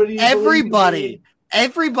nobody.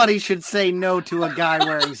 Everybody should say no to a guy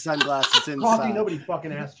wearing sunglasses inside. Coffee, nobody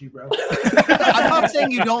fucking asked you, bro. I'm not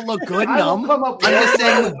saying you don't look good in them. I'll come up I'm just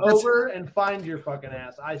saying over and find your fucking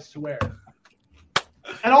ass. I swear.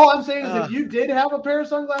 And all I'm saying is if you did have a pair of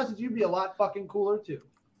sunglasses, you'd be a lot fucking cooler too.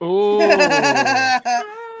 Oh.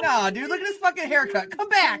 No, dude, look at this fucking haircut. Come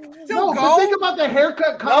back. But think about the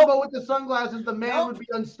haircut combo with the sunglasses. The man would be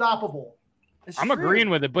unstoppable. I'm agreeing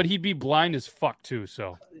with it, but he'd be blind as fuck too.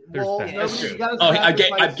 So there's Well, that. no, you gotta I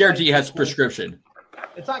sacrifice guarantee he has sight. prescription.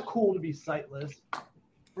 It's not cool to be sightless.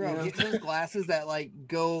 Bro, get those glasses that like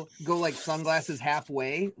go like sunglasses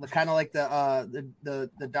halfway, kind of like the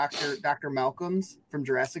Dr. Malcolm's from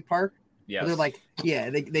Jurassic Park. Yeah, they're like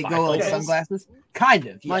they go like sunglasses, kind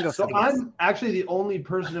of. Yeah. So I'm actually the only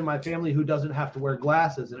person in my family who doesn't have to wear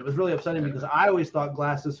glasses, and it was really upsetting because I always thought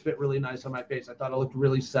glasses fit really nice on my face. I thought it looked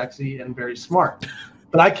really sexy and very smart.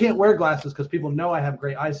 But I can't wear glasses because people know I have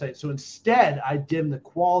great eyesight. So instead, I dim the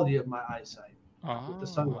quality of my eyesight with the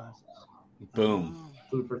sunglasses. Boom.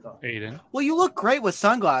 Food for thought. Aiden. Well, you look great with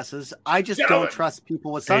sunglasses. I just don't trust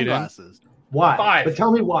people with sunglasses. Why? 5. But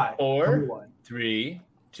tell me why. 4, 3,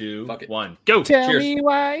 2, 1, go. Tell me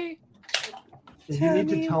why. You need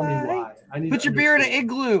to tell me why. I need Put your beer in an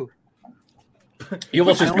igloo. You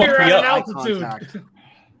almost just Put your fucked me beer at up. altitude.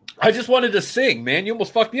 I just wanted to sing, man. You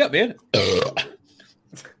almost fucked me up, man.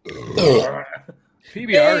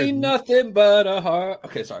 PBR Ain't nothing but a heart.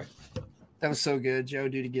 Okay, sorry. That was so good, Joe.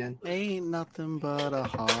 Do it again. Ain't nothing but a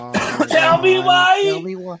heart. Tell me why. Tell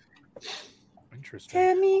me why. Interesting.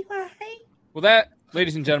 Tell me why. Well, that,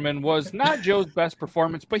 ladies and gentlemen, was not Joe's best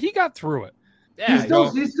performance, but he got through it. Yeah,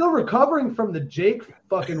 he's still recovering from the Jake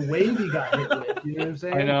fucking wave he got hit with. You know what I'm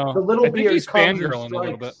saying? I know. The little I think beard he's comes and fangirling a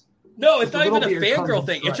little bit. strikes. No, it's The not even a little beard comes fangirl and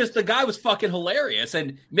thing. It's strikes. just the guy was fucking hilarious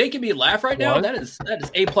and making me laugh right now. What? That is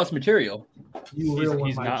A+ material. You real one,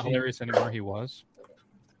 He's my not G. hilarious anymore. He was.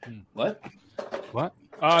 What? What?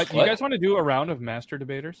 You What? guys want to do a round of master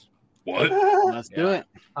debaters? What? Let's do it.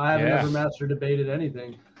 I have Yeah. never master debated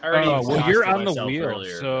anything. I already Well, you're exhausted on the myself wheel.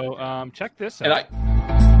 earlier. So check this And out.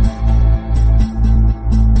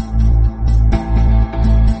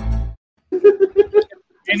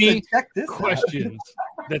 Any questions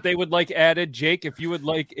that they would like added? Jake, if you would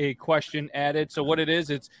like a question added. So what it is,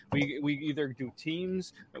 it's we either do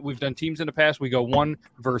teams. We've done teams in the past. We go 1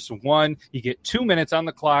 versus 1. You get 2 minutes on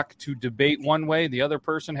the clock to debate one way. The other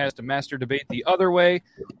person has to master debate the other way.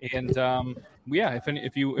 And yeah,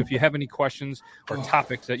 if you have any questions or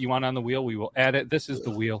topics that you want on the wheel, we will add it. This is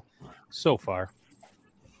the wheel so far.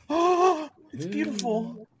 It's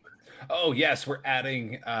beautiful. Oh yes, we're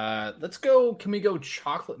adding. Let's go. Can we go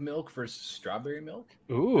chocolate milk versus strawberry milk?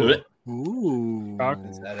 Ooh. Ooh.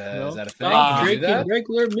 Is that a thing? Stop Can we do drinking that?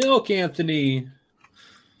 regular milk, Anthony.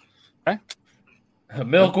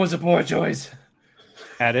 Milk was a poor choice.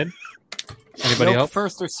 Added. Anybody Milk else?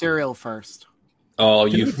 first or cereal first? Oh,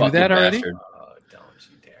 Did you we do fucking that already? bastard. Oh, don't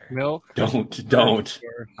you dare! Milk. Don't.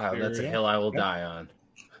 Oh, that's a hill I will die on.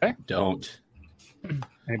 Okay. Don't.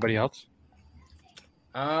 Anybody else?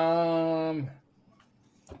 Ooh,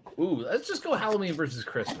 let's just go Halloween versus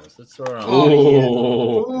Christmas. Let's throw it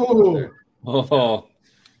on. Oh.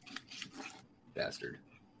 Bastard.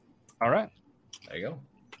 All right. There you go.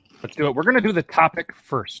 Let's do it. We're going to do the topic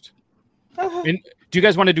first. And do you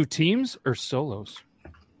guys want to do teams or solos?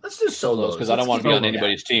 Let's do solos Because I don't want to be on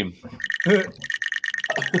anybody's team.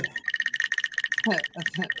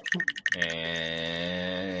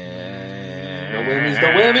 And... No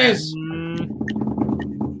whammies.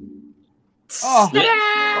 Oh,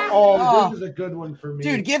 Oh, this is a good one for me.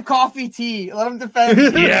 dude, give Coffee tea. Let him defend.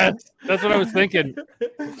 Yes, that's what I was thinking.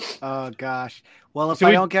 Oh gosh. Well, if So I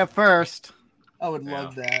we- don't get first, I would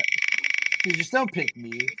love that. Dude, just don't pick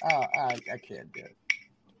me. Oh, I can't do it.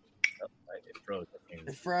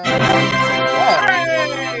 From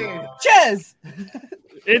Ches.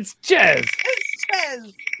 It's Ches. It's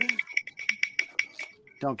Ches.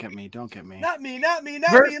 don't get me. Don't get me. Not me. Not me.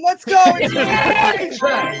 Not me. Let's go. It's Ches.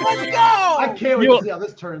 Let's go. I can't wait You'll- to see how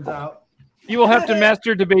this turns out. You will have to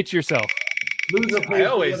master debate yourself. Loser plays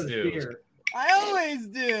always the do. beer. I always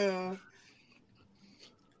do.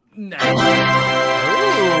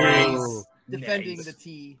 Ooh. Defending the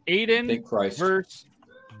tea. Aiden Thank Christ. versus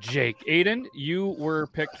Jake. Aiden, you were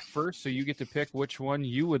picked first, so you get to pick which one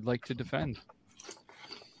you would like to defend.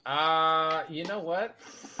 You know what?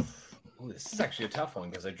 Ooh, this is actually a tough one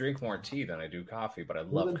because I drink more tea than I do coffee, but I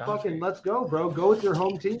Well, love then coffee. fucking let's go, bro. Go with your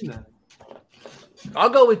home team then. I'll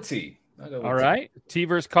go with tea. All right. Tea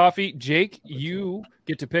versus coffee. Jake, you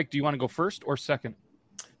get to pick. Do you want to go first or second?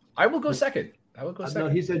 I will go second. I will go No,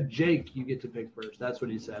 second. he said Jake, you get to pick first. That's what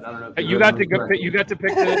he said. I don't know. If You got to go. You got to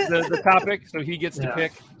pick the topic, so he gets to Yeah.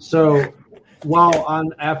 pick. So, while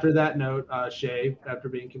on after that note, Shay, after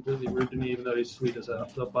being completely rude to me, even though he's sweet as a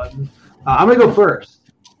button, I'm gonna go first.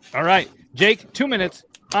 All right, Jake. 2 minutes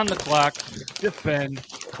on the clock. Defend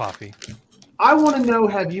coffee. I want to know: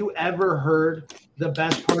 have you ever heard the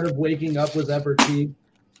best part of waking up was ever tea?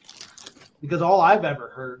 Because all I've ever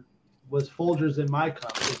heard was Folgers in my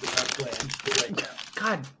cup was the best way to wake up.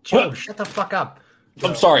 God, Joe, shut the fuck up.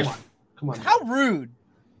 I'm sorry. Come on. How rude.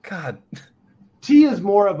 God. Tea is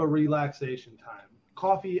more of a relaxation time.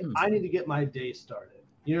 Coffee, I need to get my day started.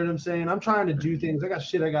 You know what I'm saying? I'm trying to do things. I got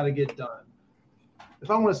shit I got to get done. If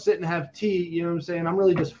I want to sit and have tea, you know what I'm saying? I'm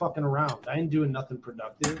really just fucking around. I ain't doing nothing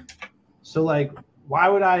productive. So, like, why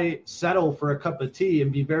would I settle for a cup of tea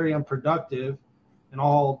and be very unproductive and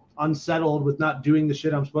all unsettled with not doing the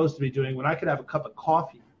shit I'm supposed to be doing when I could have a cup of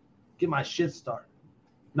coffee, get my shit started,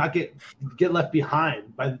 not get left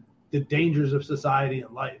behind by the dangers of society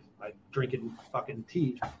and life by drinking fucking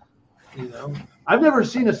tea. You know, I've never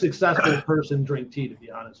seen a successful person drink tea, to be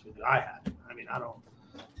honest with you. I haven't. I mean, I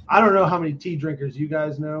don't know how many tea drinkers you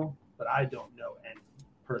guys know, but I don't know any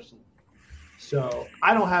personally. So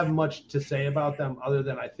I don't have much to say about them other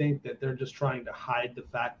than I think that they're just trying to hide the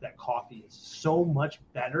fact that coffee is so much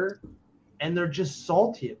better and they're just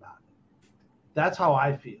salty about it. That's how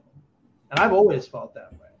I feel. And I've always felt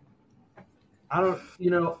that way.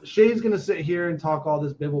 Shay's going to sit here and talk all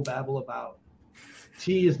this bibble babble about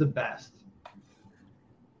tea is the best.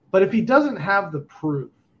 But if he doesn't have the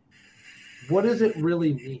proof, what does it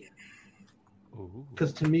really mean?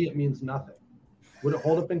 Because to me, it means nothing. Would it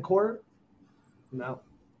hold up in court? No.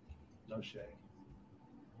 No Shay.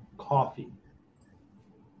 Coffee.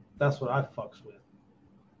 That's what I fucks with.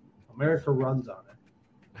 America runs on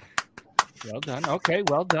it. Well done. Okay,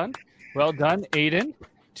 well done. Well done, Aiden.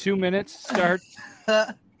 2 minutes start.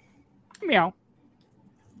 Meow.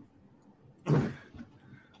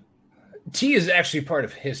 Tea is actually part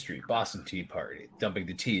of history. Boston Tea Party, dumping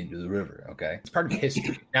the tea into the river. Okay, it's part of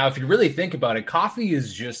history. Now, if you really think about it, coffee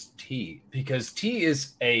is just tea because tea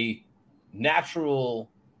is a natural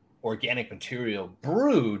organic material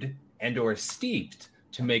brewed and or steeped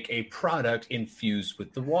to make a product infused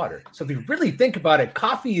with the water. So if you really think about it,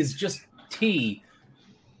 coffee is just tea,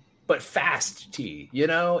 but fast tea. You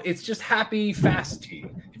know, it's just happy fast tea.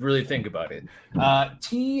 If you really think about it,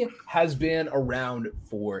 tea has been around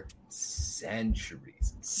for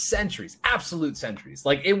centuries, absolute centuries.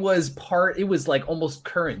 Like it was like almost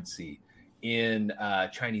currency in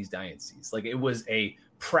Chinese dynasties. Like it was a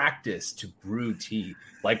practice to brew tea.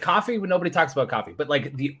 Like coffee, nobody talks about coffee, but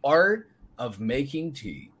like the art of making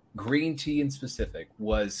tea, green tea in specific,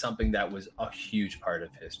 was something that was a huge part of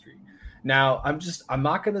history. Now, I'm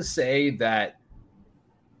not going to say that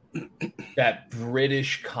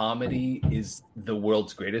British comedy is the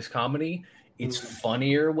world's greatest comedy. It's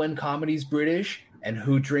funnier when comedy's British. And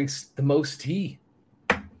who drinks the most tea?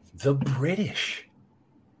 The British.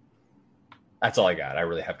 That's all I got. I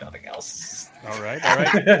really have nothing else. All right.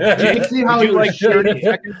 Jake, would you like 30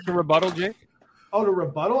 seconds to rebuttal, Jake? Oh, to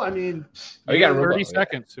rebuttal? I mean... you got 30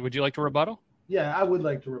 seconds. Would you like to rebuttal? Yeah, I would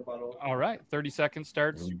like to rebuttal. All right. 30 seconds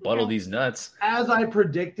starts. Rebuttal these nuts. As I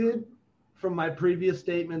predicted from my previous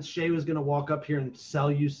statements, Shay was going to walk up here and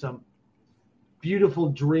sell you some beautiful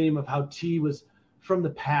dream of how tea was from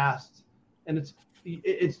the past. And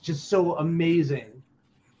it's just so amazing.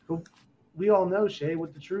 But we all know, Shay,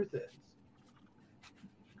 what the truth is.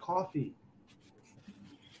 Coffee.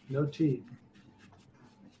 No tea.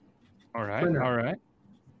 All right.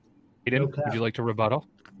 Aiden, would you like to rebuttal?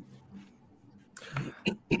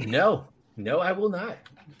 No, I will not.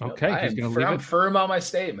 Okay, I'm firm on my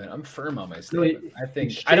statement. I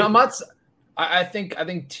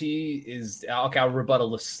think tea is okay. I'll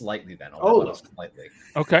rebuttal slightly then.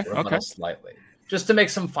 Okay. Slightly, just to make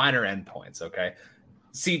some finer endpoints. Okay.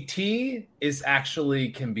 See, tea is actually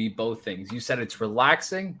can be both things. You said it's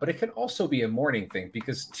relaxing, but it can also be a morning thing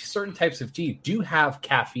because certain types of tea do have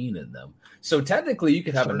caffeine in them. So technically, you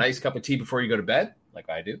could have a nice cup of tea before you go to bed, like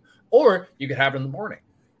I do, or you could have it in the morning.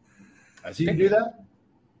 Do you do that?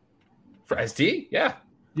 As tea? Yeah.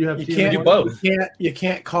 You have tea. You do both. You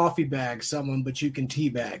can't coffee bag someone, but you can tea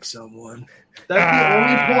bag someone. That's the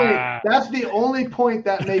only point. That's the only point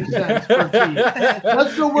that makes sense for tea.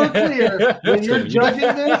 Just so we're clear, when you're judging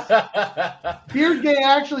this, Beard Gay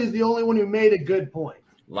actually is the only one who made a good point.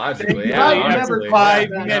 Logically, I've never 5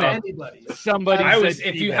 minutes. Anybody. Somebody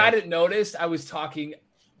if you hadn't noticed, I was talking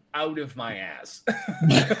out of my ass.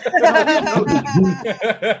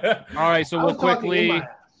 All right, so we'll quickly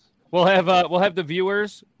we'll have the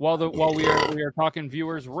viewers while we are talking.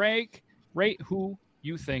 Viewers rate who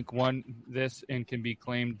you think won this and can be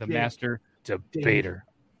claimed the master debater.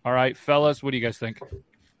 All right, fellas, what do you guys think?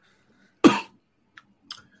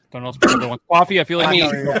 Don't all speak everyone. Coffee. I feel like I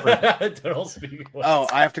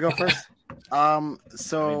have to go first.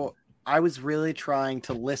 So I was really trying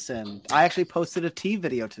to listen. I actually posted a tea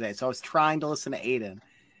video today, so I was trying to listen to Aiden.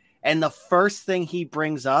 And the first thing he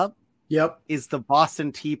brings up is the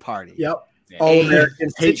Boston Tea Party. Yep.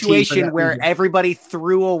 All-Americans hate tea for situation that where reason. everybody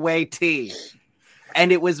threw away tea,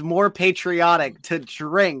 and it was more patriotic to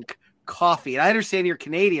drink coffee. And I understand you're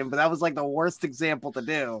Canadian, but that was like the worst example to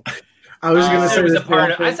do. I was going to say it was this a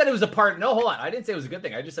part. thing. I said it was a part. No, hold on. I didn't say it was a good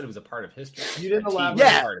thing. I just said it was a part of history. You didn't Tea elaborate. was a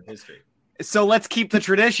Yeah. part of history. So let's keep the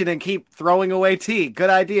tradition and keep throwing away tea. Good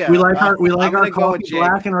idea. We like our I'm gonna go with coffee Jake.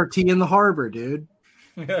 black and our tea in the harbor, dude.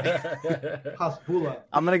 Hasbula.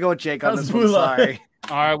 I'm gonna go with Jake on this one. Hasbula. Sorry.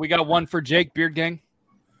 All right, we got one for Jake, Beard Gang.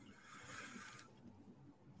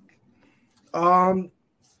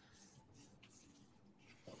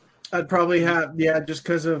 I'd probably have just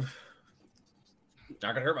because of.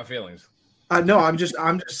 Not gonna hurt my feelings. No, I'm just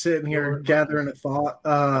sitting here gathering a thought.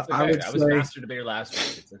 It's okay. I would was say master debater last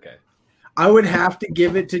week. It's okay. I would have to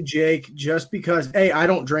give it to Jake just because. Hey, I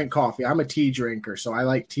don't drink coffee. I'm a tea drinker, so I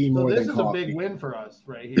like tea So more this than is a coffee. big win for us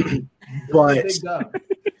right here. This is a But big dub.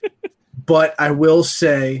 but I will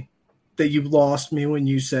say that you lost me when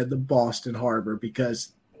you said the Boston Harbor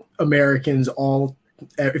because Americans all,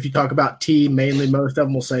 if you talk about tea, mainly most of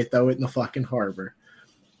them will say throw it in the fucking harbor.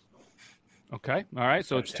 Okay. All right.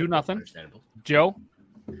 So it's 2-0. Joe?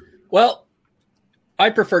 Well, I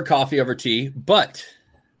prefer coffee over tea, but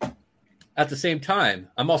at the same time,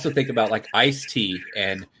 I'm also thinking about like iced tea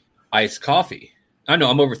and iced coffee. I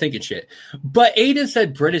know I'm overthinking shit. But Aiden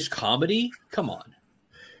said British comedy. Come on.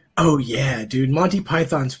 Oh yeah, dude, Monty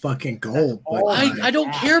Python's fucking gold. But I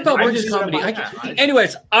don't care about I British just- comedy. I-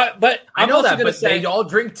 Anyways, but I I'm know also that, gonna but say they all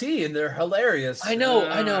drink tea and they're hilarious. I know,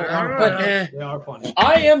 but They are funny.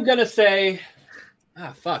 I am gonna say,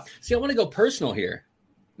 fuck. See, I want to go personal here.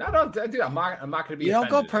 No, dude, I'm not going to be. You don't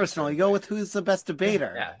go offended. personal. You go with who's the best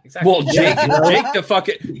debater. Yeah, exactly. Well,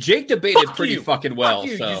 Jake debated pretty fucking well. Fuck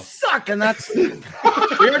you, So you suck, and that's we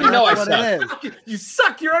already know I what suck. it is. Fuck you, you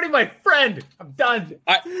suck. You're already my friend. I'm done.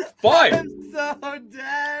 Fine. I'm so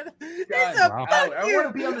dead. He's Done. a fuck I don't you. want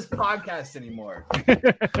to be on this podcast anymore.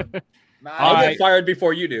 I'll All get right. fired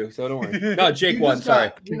before you do, so don't worry. No, Jake won.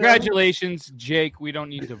 Sorry. Congratulations, Jake. We don't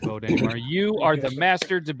need to vote anymore. You are the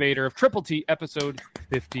master debater of Triple T, episode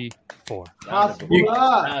 54.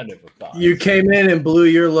 You came in and blew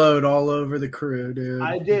your load all over the crew, dude.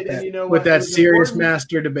 I did, and you know with what? that It was serious important.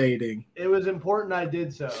 master debating. It was important I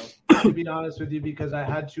did so, to be honest with you, because I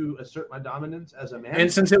had to assert my dominance as a man.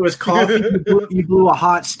 And since it was coffee, you blew a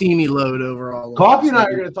hot, steamy load over all of Coffee and us. I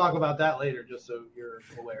are going to talk about that later, just so you're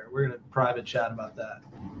aware. We're going to private chat about that.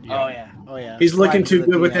 Oh yeah. Oh yeah. He's looking Slide too to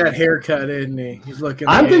the good with DM. that haircut, isn't he? He's looking.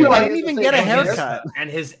 I'm thinking I like didn't even get a haircut. And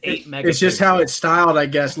his 8 mega. It's just how it's styled, I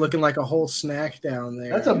guess. Looking like a whole snack down there.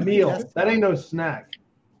 That's a meal. That ain't no snack.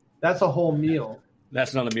 That's a whole meal.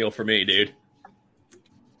 That's not a meal for me, dude.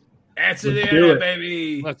 Answer the Let's do internet, it.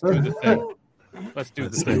 baby. Let's do the thing. Let's do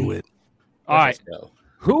Let's the thing. do it. All right. Let's go.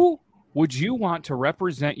 Who would you want to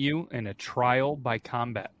represent you in a trial by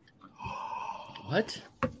combat? What?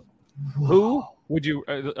 Who would you?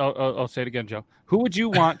 I'll say it again, Joe. Who would you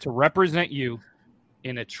want to represent you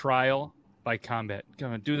in a trial by combat?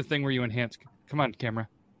 Come on, do the thing where you enhance. Come on, camera.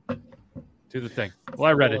 Do the thing. Well,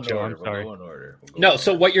 I read it, Joe. I'm sorry. No,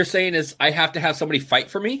 so what you're saying is I have to have somebody fight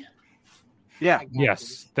for me? Yeah.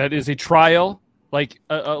 Yes, that is a trial, like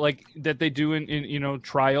that they do in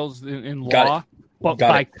trials in Got law, it. but Got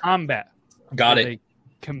by it. combat. Got where it. They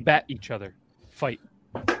combat each other, fight.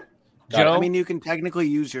 Got Joe, I mean, you can technically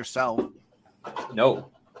use yourself. No.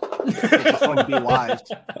 It just wouldn't be wise.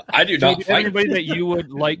 I do Joe, not do you have fight. anybody that you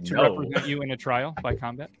would like to No. represent you in a trial by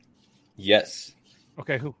combat? Yes.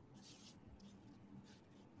 Okay, who?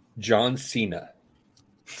 John Cena.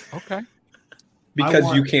 Okay.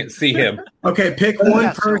 Because you can't see him. Okay, pick one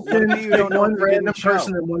Yeah, so person, what do you pick don't know one if you're in random the show?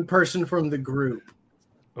 person, and one person from the group.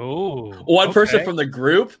 Oh, One person okay. from the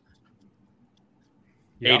group?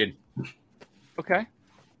 Yeah. Aiden. Okay.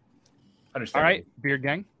 Understand. All right, Beard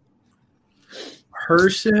Gang.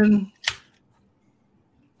 Person,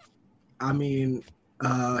 I mean,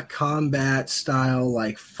 combat style,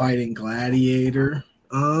 like fighting gladiator.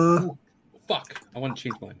 Fuck. I want to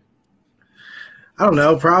change mine. I don't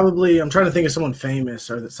know. Probably, I'm trying to think of someone famous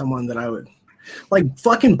or that someone that I would like.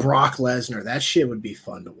 Fucking Brock Lesnar. That shit would be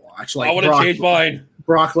fun to watch. Like I want to change mine.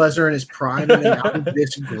 Brock Lesnar in his prime and out of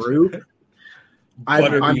this group.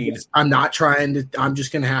 I'm not trying to. I'm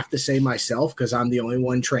just going to have to say myself because I'm the only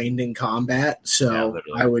one trained in combat. So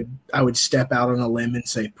Yeah, I would step out on a limb and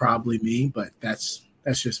say probably me, but that's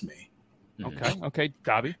just me. Okay,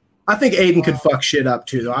 Dobby. I think Aiden could fuck shit up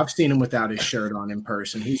too, though. I've seen him without his shirt on in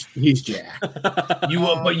person. He's jacked. But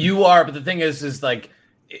the thing is like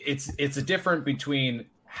it's a difference between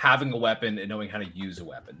having a weapon and knowing how to use a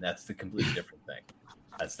weapon. That's the completely different thing.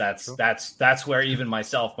 That's where even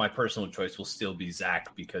myself, my personal choice will still be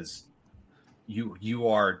Zach because you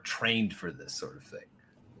are trained for this sort of thing.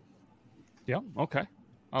 Yeah. Okay.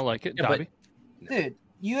 I like it, Yeah, Dobby. Dude,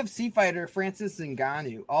 UFC fighter Francis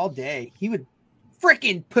Ngannou all day. He would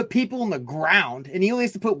freaking put people in the ground, and he only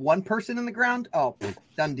has to put one person in the ground. Oh,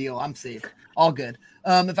 done deal. I'm safe. All good.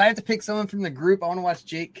 If I have to pick someone from the group, I want to watch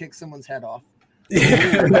Jake kick someone's head off.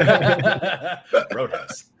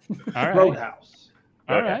 Roadhouse. All right. Roadhouse.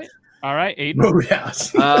 All right. All right, Aiden.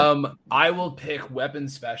 Roadhouse. I will pick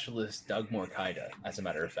weapons specialist Doug Morkaida, as a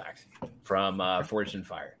matter of fact, from Forged in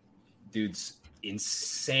Fire. Dude's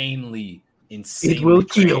insanely It will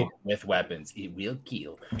kill with weapons. It will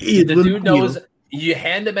kill. It The will dude knows. kill. You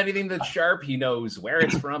hand him anything that's sharp, he knows where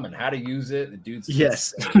it's from and how to use it. The dude's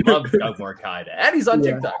Yes. insane. Love Doug Morkaida, and he's on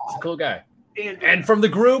Yeah. TikTok. He's a cool guy. And from the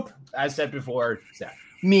group, as said before, Zach.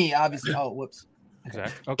 Me, obviously. Oh, whoops.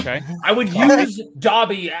 Zach. Okay. I would use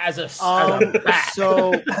Dobby as a bat.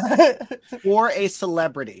 So for a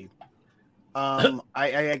celebrity,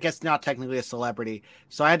 I guess not technically a celebrity.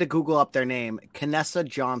 So I had to Google up their name. Kanessa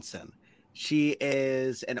Johnson. She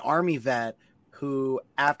is an Army vet who,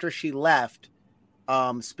 after she left,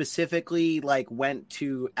 specifically went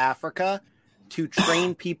to Africa to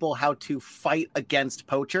train people how to fight against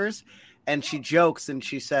poachers. And she jokes and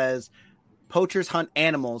she says, "Poachers hunt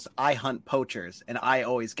animals, I hunt poachers, and I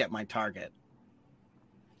always get my target."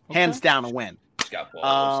 Hands down a win.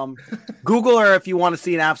 Google her if you want to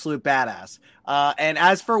see an absolute badass. And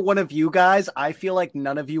as for one of you guys, I feel like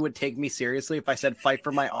none of you would take me seriously if I said fight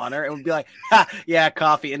for my honor. It would be like, ha, yeah,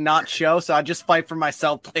 coffee, and not show. So I just fight for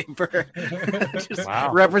myself, play for just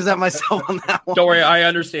represent myself on that one. Don't worry, I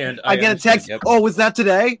understand. I get a text. Yep. Oh, was that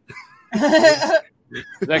today?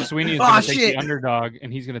 Zach Sweeney is going to take the underdog,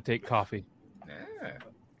 and he's going to take coffee.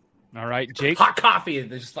 All right, Jake. Hot coffee.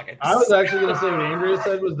 There's just I was actually going to say what Andrea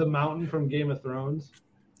said was the mountain from Game of Thrones.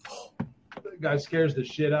 That guy scares the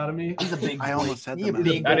shit out of me. He's a big boy. I almost said He's a that.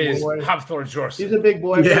 big That is boy. Hafthor Jorson. He's a big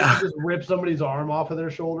boy. Yeah. Just rip somebody's arm off of their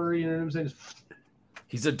shoulder. You know what I'm saying?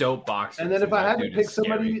 He's a dope boxer. And then if I had to Dude pick is scary.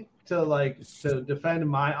 somebody to defend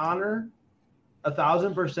my honor,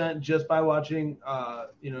 1,000% just by watching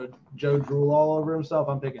Joe drool all over himself,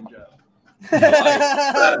 I'm picking Joe.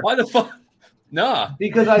 Why the fuck? Nah.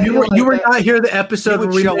 Because I You were not here the episode where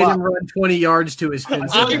we show made up. him run 20 yards to his fence.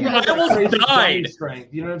 I almost Crazy died.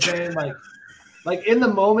 strength. You know what I'm saying? Like in the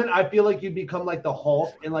moment, I feel like you become like the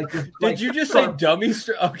Hulk and Did you just say dummy?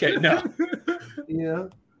 Okay, no. Yeah.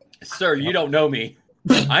 Sir, you don't know me.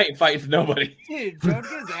 I ain't fighting for nobody. Dude, Joe gets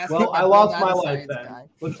his ass Well, kicked I by lost Bill my Nye, the life science then. guy.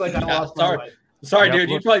 Looks like I lost my Sorry, life. sorry, Yeah, dude.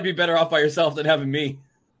 You'd probably be better off by yourself than having me.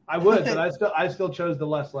 I would, but I still chose the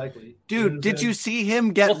less likely. Dude, did you see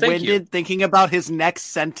him get Well, thank winded thinking about his next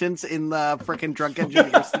sentence in the freaking Drunk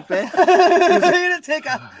Engineers bit? He's going to take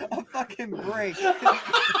a fucking break.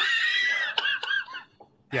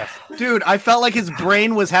 Yes. Dude, I felt like his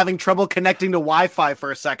brain was having trouble connecting to Wi-Fi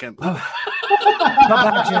for a second. Pub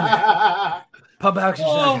action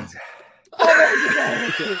seconds.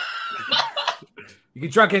 You can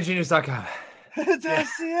drunkengineers.com.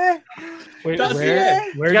 Dossier. Wait,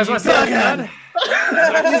 Dossier. where You guys do want you to go? see that?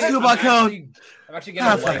 I'm actually getting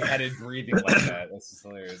Half- lightheaded breathing like that. That's just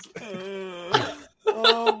hilarious.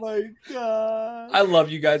 Oh my god. I love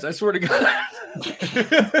you guys. I swear to God.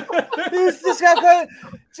 Who's this guy called?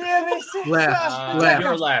 Jimmy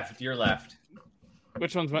Left. You're left.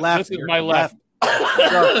 Which one's my Left. This is my left.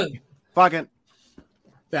 Go. Fucking.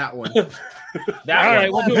 That one. All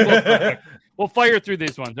right, we'll do it real quick. We'll fire through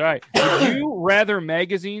these ones. All right. Would you rather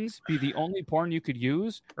magazines be the only porn you could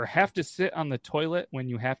use or have to sit on the toilet when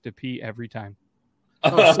you have to pee every time?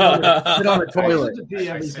 Sit on the toilet.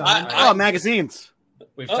 Oh, magazines.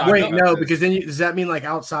 We've Wait, about no, this. because then does that mean like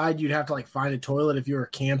outside you'd have to like find a toilet if you were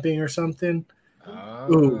camping or something?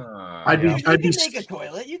 Ooh, I'd You be. can make a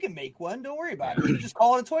toilet. You can make one. Don't worry about it. You just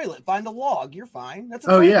call it a toilet. Find a log. You're fine. That's a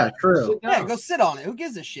Oh toilet. yeah, true. Yeah, go sit on it. Who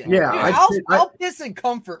gives a shit? Yeah, Dude, I'll piss in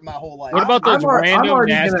comfort my whole life. What about those I'm random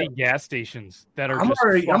already nasty gonna- gas stations that are I'm just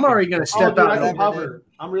already gonna Oh, step dude, I out. can hover.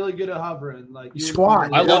 I'm really good at hovering. Like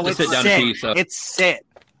Squat. I love to it's sit down sit. and pee. So It's sit.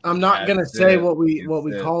 I'm not gonna That's say it. what we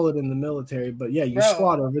That's it. call it in the military, but yeah, you Bro.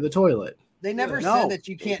 squat over the toilet. They never No, said that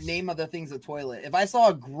you can't name other things a toilet. If I saw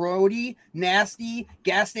a grody, nasty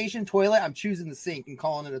gas station toilet, I'm choosing the sink and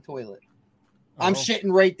calling it a toilet. I'm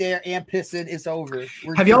shitting right there and pissing. It's over.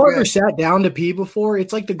 Have y'all ever sat down to pee before?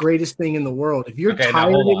 It's like the greatest thing in the world. If you're Okay, now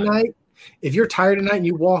tired hold at on. night, and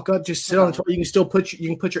you walk up, just sit on the toilet. You can still put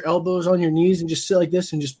your elbows on your knees and just sit like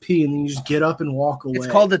this and just pee, and then you just get up and walk away. It's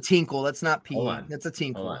called a tinkle. That's not Hold peeing. on. That's a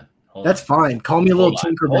tinkle. Hold on. That's fine. Call me a little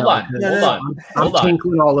Tinkerbell. Hold on. because Hold on. I'm Hold on.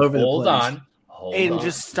 tinkling all over the Hold place. on. Aiden,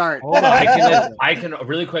 just start. I can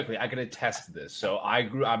really quickly. I can attest to this. So I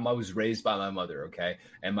was raised by my mother. Okay,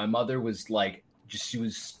 and my mother was like, she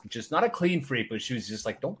was just not a clean freak, but she was just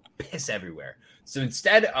like, don't piss everywhere. So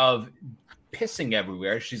instead of pissing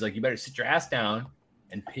everywhere, she's like, you better sit your ass down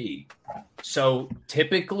and pee. So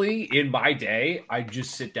typically in my day, I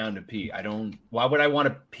just sit down to pee. Why would I want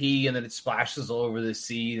to pee and then it splashes all over the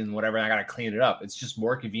seat and whatever, and I got to clean it up. It's just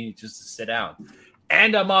more convenient just to sit down.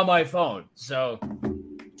 And I'm on my phone. So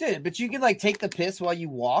dude, but you can like take the piss while you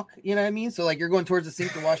walk, you know what I mean? So like you're going towards the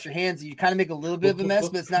sink to wash your hands, and you kind of make a little bit of a mess,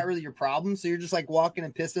 but it's not really your problem. So you're just like walking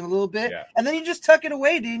and pissing a little bit, and then you just tuck it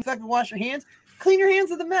away, dude. You fucking wash your hands. Clean your hands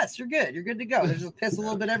of the mess. You're good. You're good to go. There's just piss a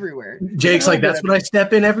little bit everywhere. Jake's like, that's when I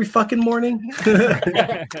step in every fucking morning.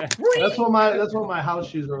 That's what my house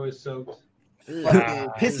shoes are always soaked.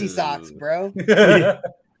 Pissy socks, bro.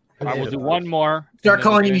 I will do one more. Start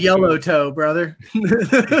calling you Yellow Toe, brother.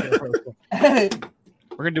 We're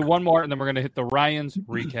gonna do one more, and then we're gonna hit the Ryan's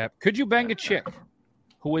recap. Could you bang a chick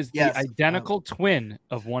who is the identical twin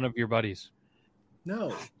of one of your buddies?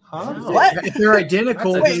 No. Huh? What? If they're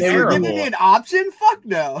identical, wait, then you're giving me an option? Fuck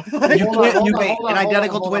no. An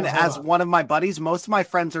identical twin as one of my buddies. Most of my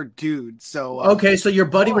friends are dudes. So okay, so your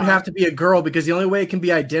buddy would have to be a girl, because the only way it can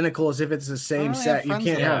be identical is if it's the same set. You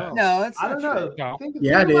can't have. No, it's I don't know.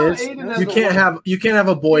 Yeah, it is. You can't have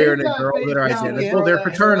a boy or a girl that are identical. They're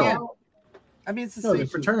fraternal. I mean, it's the No, same. they're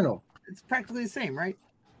fraternal. It's practically the same, right?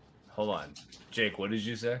 hold on, Jake. What did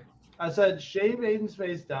you say? I said shave Aiden's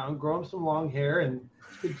face down, grow him some long hair, and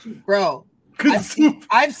bro.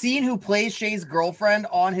 I've seen who plays Shay's girlfriend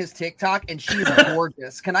on his TikTok, and she's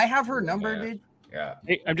gorgeous. Can I have her number, dude? Yeah.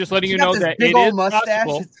 Hey, I'm just letting you know that it is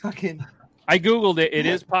possible. I googled it. It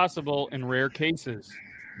is possible in rare cases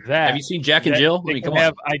that. Have you seen Jack and Jill? They can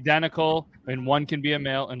have identical, and one can be a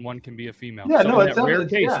male and one can be a female. Yeah, so no, in it's that rare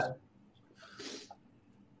evidence, case. yeah.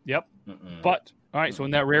 Yep. But all right, so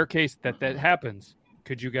in that rare case that happens,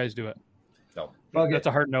 could you guys do it? No. That's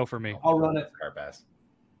a hard no for me. I'll run it. Hard pass.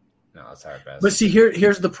 No, it's hard pass. But see,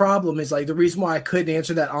 here's the problem: is like the reason why I couldn't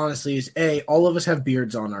answer that honestly is all of us have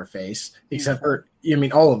beards on our face, except for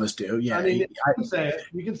all of us do. Yeah, I mean, you can say it.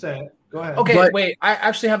 You can say it. Go ahead. Okay, wait. I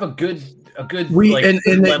actually have a good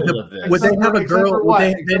level of this. Would they have a girl?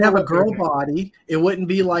 They'd have a girl body. It wouldn't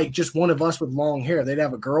be like just one of us with long hair. They'd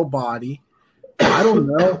have a girl body. I don't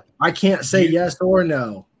know. I can't say yes or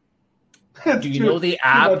no. Do you know the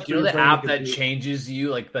app? Do you know the app that changes you?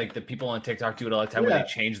 Like the people on TikTok do it all the time, where they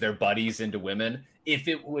change their buddies into women. If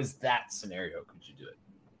it was that scenario, could you do it?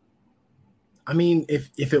 I mean,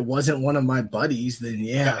 if it wasn't one of my buddies, then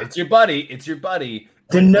yeah. It's your buddy. It's your buddy.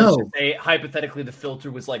 Then no. Say hypothetically the filter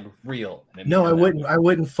was like real. No, I wouldn't. I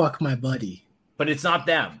wouldn't fuck my buddy. But it's not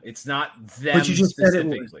them. It's not them. But you just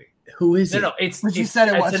specifically. said it. Who is it? No, it's you said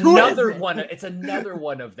it was. Another one. It's another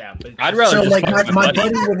one of them. But I'd rather so just like fuck my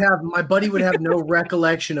buddy would have no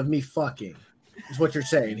recollection of me fucking. Is what you're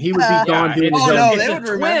saying? He would be gone doing his own. It's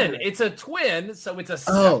a twin. It's a twin, so it's a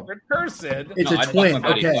separate person. It's a twin.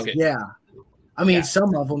 Okay, yeah. I mean,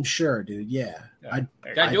 some of them, sure, dude. Yeah, I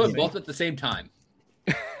do it both at the same time.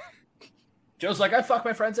 Joe's like, I fuck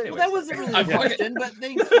my friends anyway. Well, that wasn't really a question, but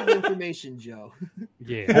thanks for the information, Joe.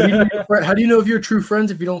 Yeah. How do you know if you're true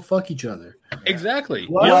friends if you don't fuck each other? Exactly.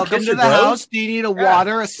 Welcome to the house. Do you need a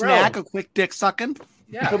water, a snack, a quick dick sucking?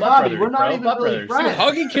 Yeah, so Bobby, we're not even really You friends.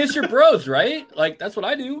 hug and kiss your bros, right? Like that's what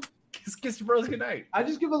I do. Kiss your bros goodnight. I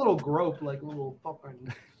just give a little grope, like a little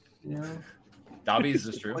fucking, you know. Dobby, is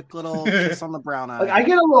this true? Quick little kiss on the brown eye. Like I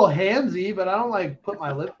get a little handsy, but I don't like put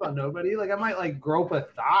my lips on nobody. Like I might like grope a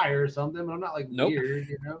thigh or something, but I'm not like weird,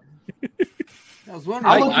 you know. I was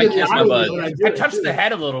wondering. I kiss my bud. I touched the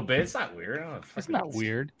head a little bit. It's not weird. It's not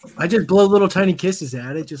weird. I just blow little tiny kisses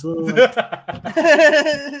at it, just little. Like,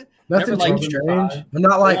 nothing like strange. I'm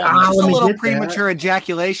not like just let a me little get premature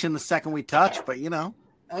ejaculation the second we touch, but you know.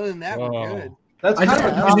 Other than that, we're good. That's I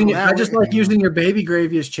kind of I just like using your baby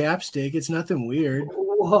gravy as chapstick. It's nothing weird.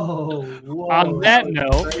 Whoa. On that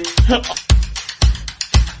note.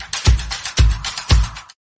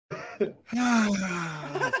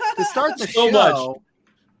 To start the show,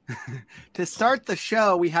 to start the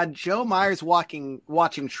show, we had Joe Myers watching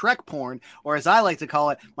Shrek porn, or as I like to call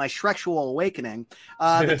it, my Shreksual awakening.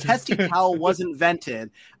 The testing towel was invented.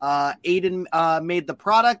 Aiden made the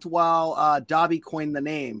product while Dobby coined the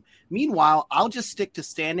name. Meanwhile, I'll just stick to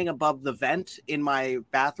standing above the vent in my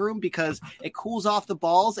bathroom because it cools off the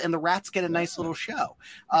balls and the rats get a nice little show.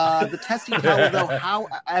 The testing towel, though,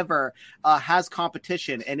 however, has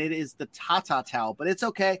competition, and it is the Tata towel. But it's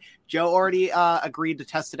okay. Joe already agreed to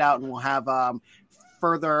test it out, and we'll have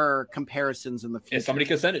further comparisons in the future. Yeah, somebody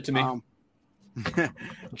could send it to me.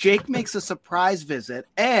 Jake makes a surprise visit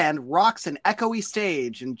and rocks an echoey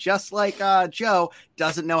stage. And just like Joe,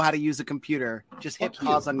 doesn't know how to use a computer. Just hit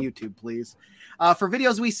pause on YouTube, please. For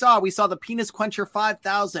videos we saw the Penis Quencher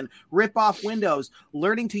 5000, rip off windows,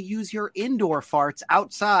 learning to use your indoor farts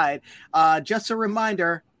outside. Just a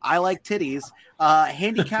reminder, I like titties.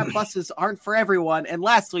 Handicap buses aren't for everyone. And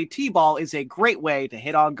lastly, T-ball is a great way to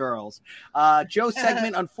hit on girls. Joe's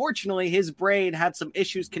segment, unfortunately, his brain had some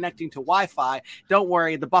issues connecting to Wi-Fi. Don't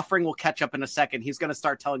worry, the buffering will catch up in a second. He's going to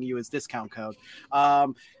start telling you his discount code.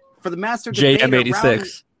 For the master debater,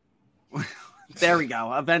 JM86. There we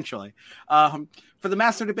go. Eventually. For the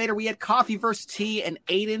master debater, we had coffee versus tea, and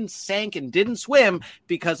Aiden sank and didn't swim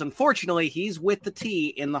because, unfortunately, he's with the tea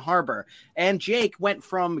in the harbor. And Jake went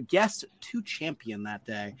from guest to champion that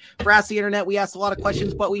day. For Ask the Internet, we asked a lot of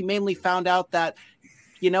questions, but we mainly found out that,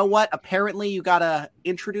 you know what? Apparently, you got to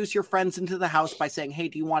introduce your friends into the house by saying, hey,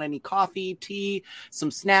 do you want any coffee, tea,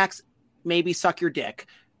 some snacks, maybe suck your dick.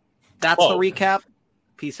 That's the recap.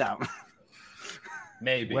 Peace out.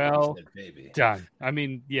 Maybe. Well, maybe. Done. I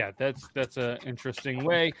mean, yeah, that's an interesting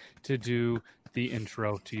way to do the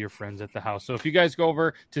intro to your friends at the house. So if you guys go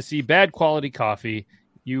over to see bad quality coffee,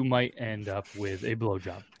 you might end up with a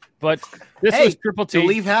blowjob. But this was Triple T. To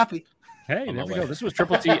leave happy. Hey, there we go. This was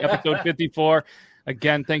Triple T, episode 54.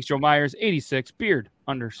 Again, thanks, Joe Myers, 86, Beard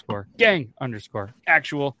 _ Gang _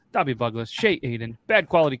 Actual, W Buglas, Shay Aiden, Bad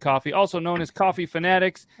Quality Coffee, also known as Coffee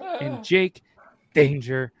Fanatics, and Jake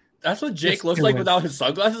Danger. That's what Jake looks like without his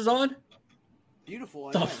sunglasses on?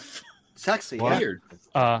 Beautiful. Sexy. Weird.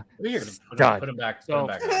 Weird. Put him back. So,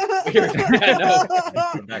 Put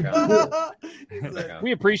him back on.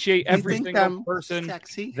 We appreciate every single person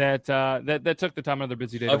sexy? that took the time out of their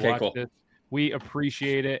busy day to watch this. We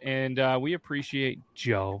appreciate it, and we appreciate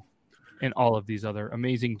Joe and all of these other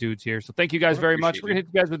amazing dudes here. So thank you guys very much. We're going to hit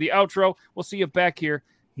you guys with the outro. We'll see you back here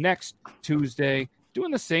next Tuesday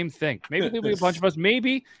doing the same thing. Maybe there'll be a bunch of us.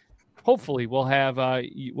 Maybe, hopefully, we'll have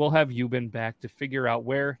Euban back to figure out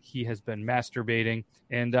where he has been masturbating.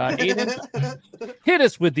 And Aiden, hit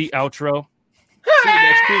us with the outro. See you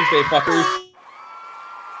next Tuesday, fuckers.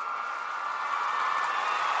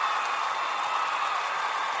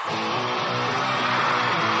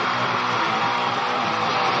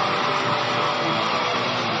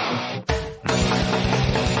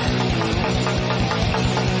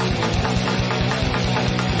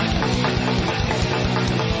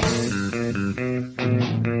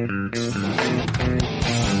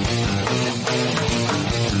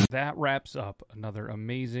 That wraps up another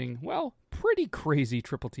amazing, well, pretty crazy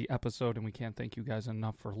Triple T episode, and we can't thank you guys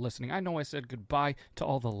enough for listening. I know I said goodbye to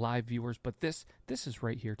all the live viewers, but this is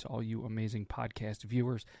right here to all you amazing podcast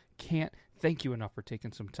viewers. Can't thank you enough for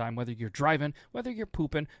taking some time, whether you're driving, whether you're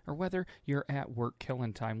pooping, or whether you're at work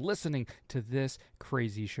killing time, listening to this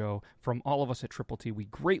crazy show. From all of us at Triple T, we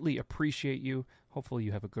greatly appreciate you. Hopefully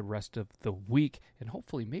you have a good rest of the week, and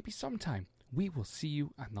hopefully maybe sometime we will see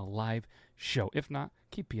you on the live show. If not,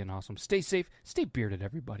 keep being awesome. Stay safe. Stay bearded,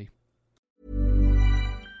 everybody.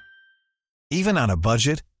 Even on a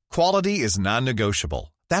budget, quality is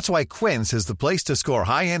non-negotiable. That's why Quince is the place to score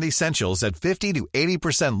high-end essentials at 50 to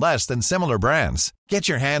 80% less than similar brands. Get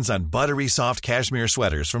your hands on buttery soft cashmere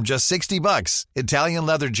sweaters from just $60, Italian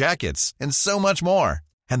leather jackets, and so much more.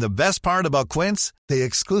 And the best part about Quince, they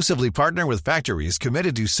exclusively partner with factories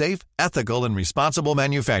committed to safe, ethical, and responsible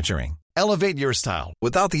manufacturing. Elevate your style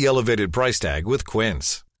without the elevated price tag with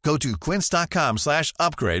Quince. Go to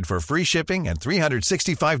quince.com/upgrade for free shipping and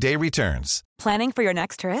 365-day returns. Planning for your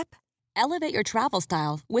next trip? Elevate your travel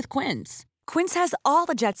style with Quince. Quince has all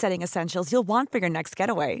the jet-setting essentials you'll want for your next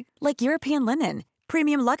getaway, like European linen,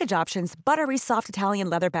 premium luggage options, buttery soft Italian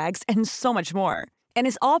leather bags, and so much more. And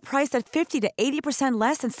is all priced at 50 to 80%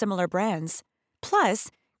 less than similar brands. Plus,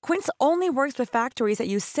 Quince only works with factories that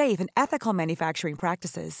use safe and ethical manufacturing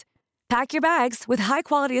practices. Pack your bags with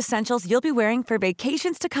high-quality essentials you'll be wearing for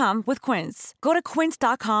vacations to come with Quince. Go to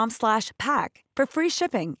quince.com/pack for free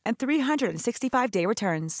shipping and 365-day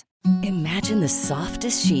returns. Imagine the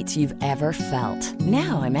softest sheets you've ever felt.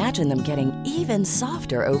 Now imagine them getting even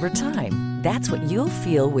softer over time. That's what you'll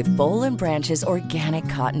feel with Boll & Branch's organic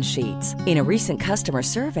cotton sheets. In a recent customer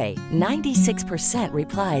survey, 96%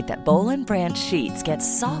 replied that Boll & Branch sheets get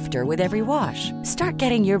softer with every wash. Start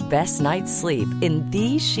getting your best night's sleep in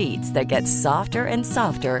these sheets that get softer and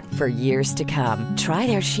softer for years to come. Try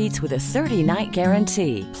their sheets with a 30-night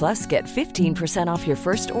guarantee. Plus, get 15% off your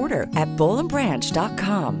first order at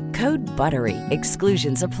bollandbranch.com. Code BUTTERY.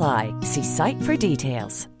 Exclusions apply. See site for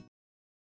details.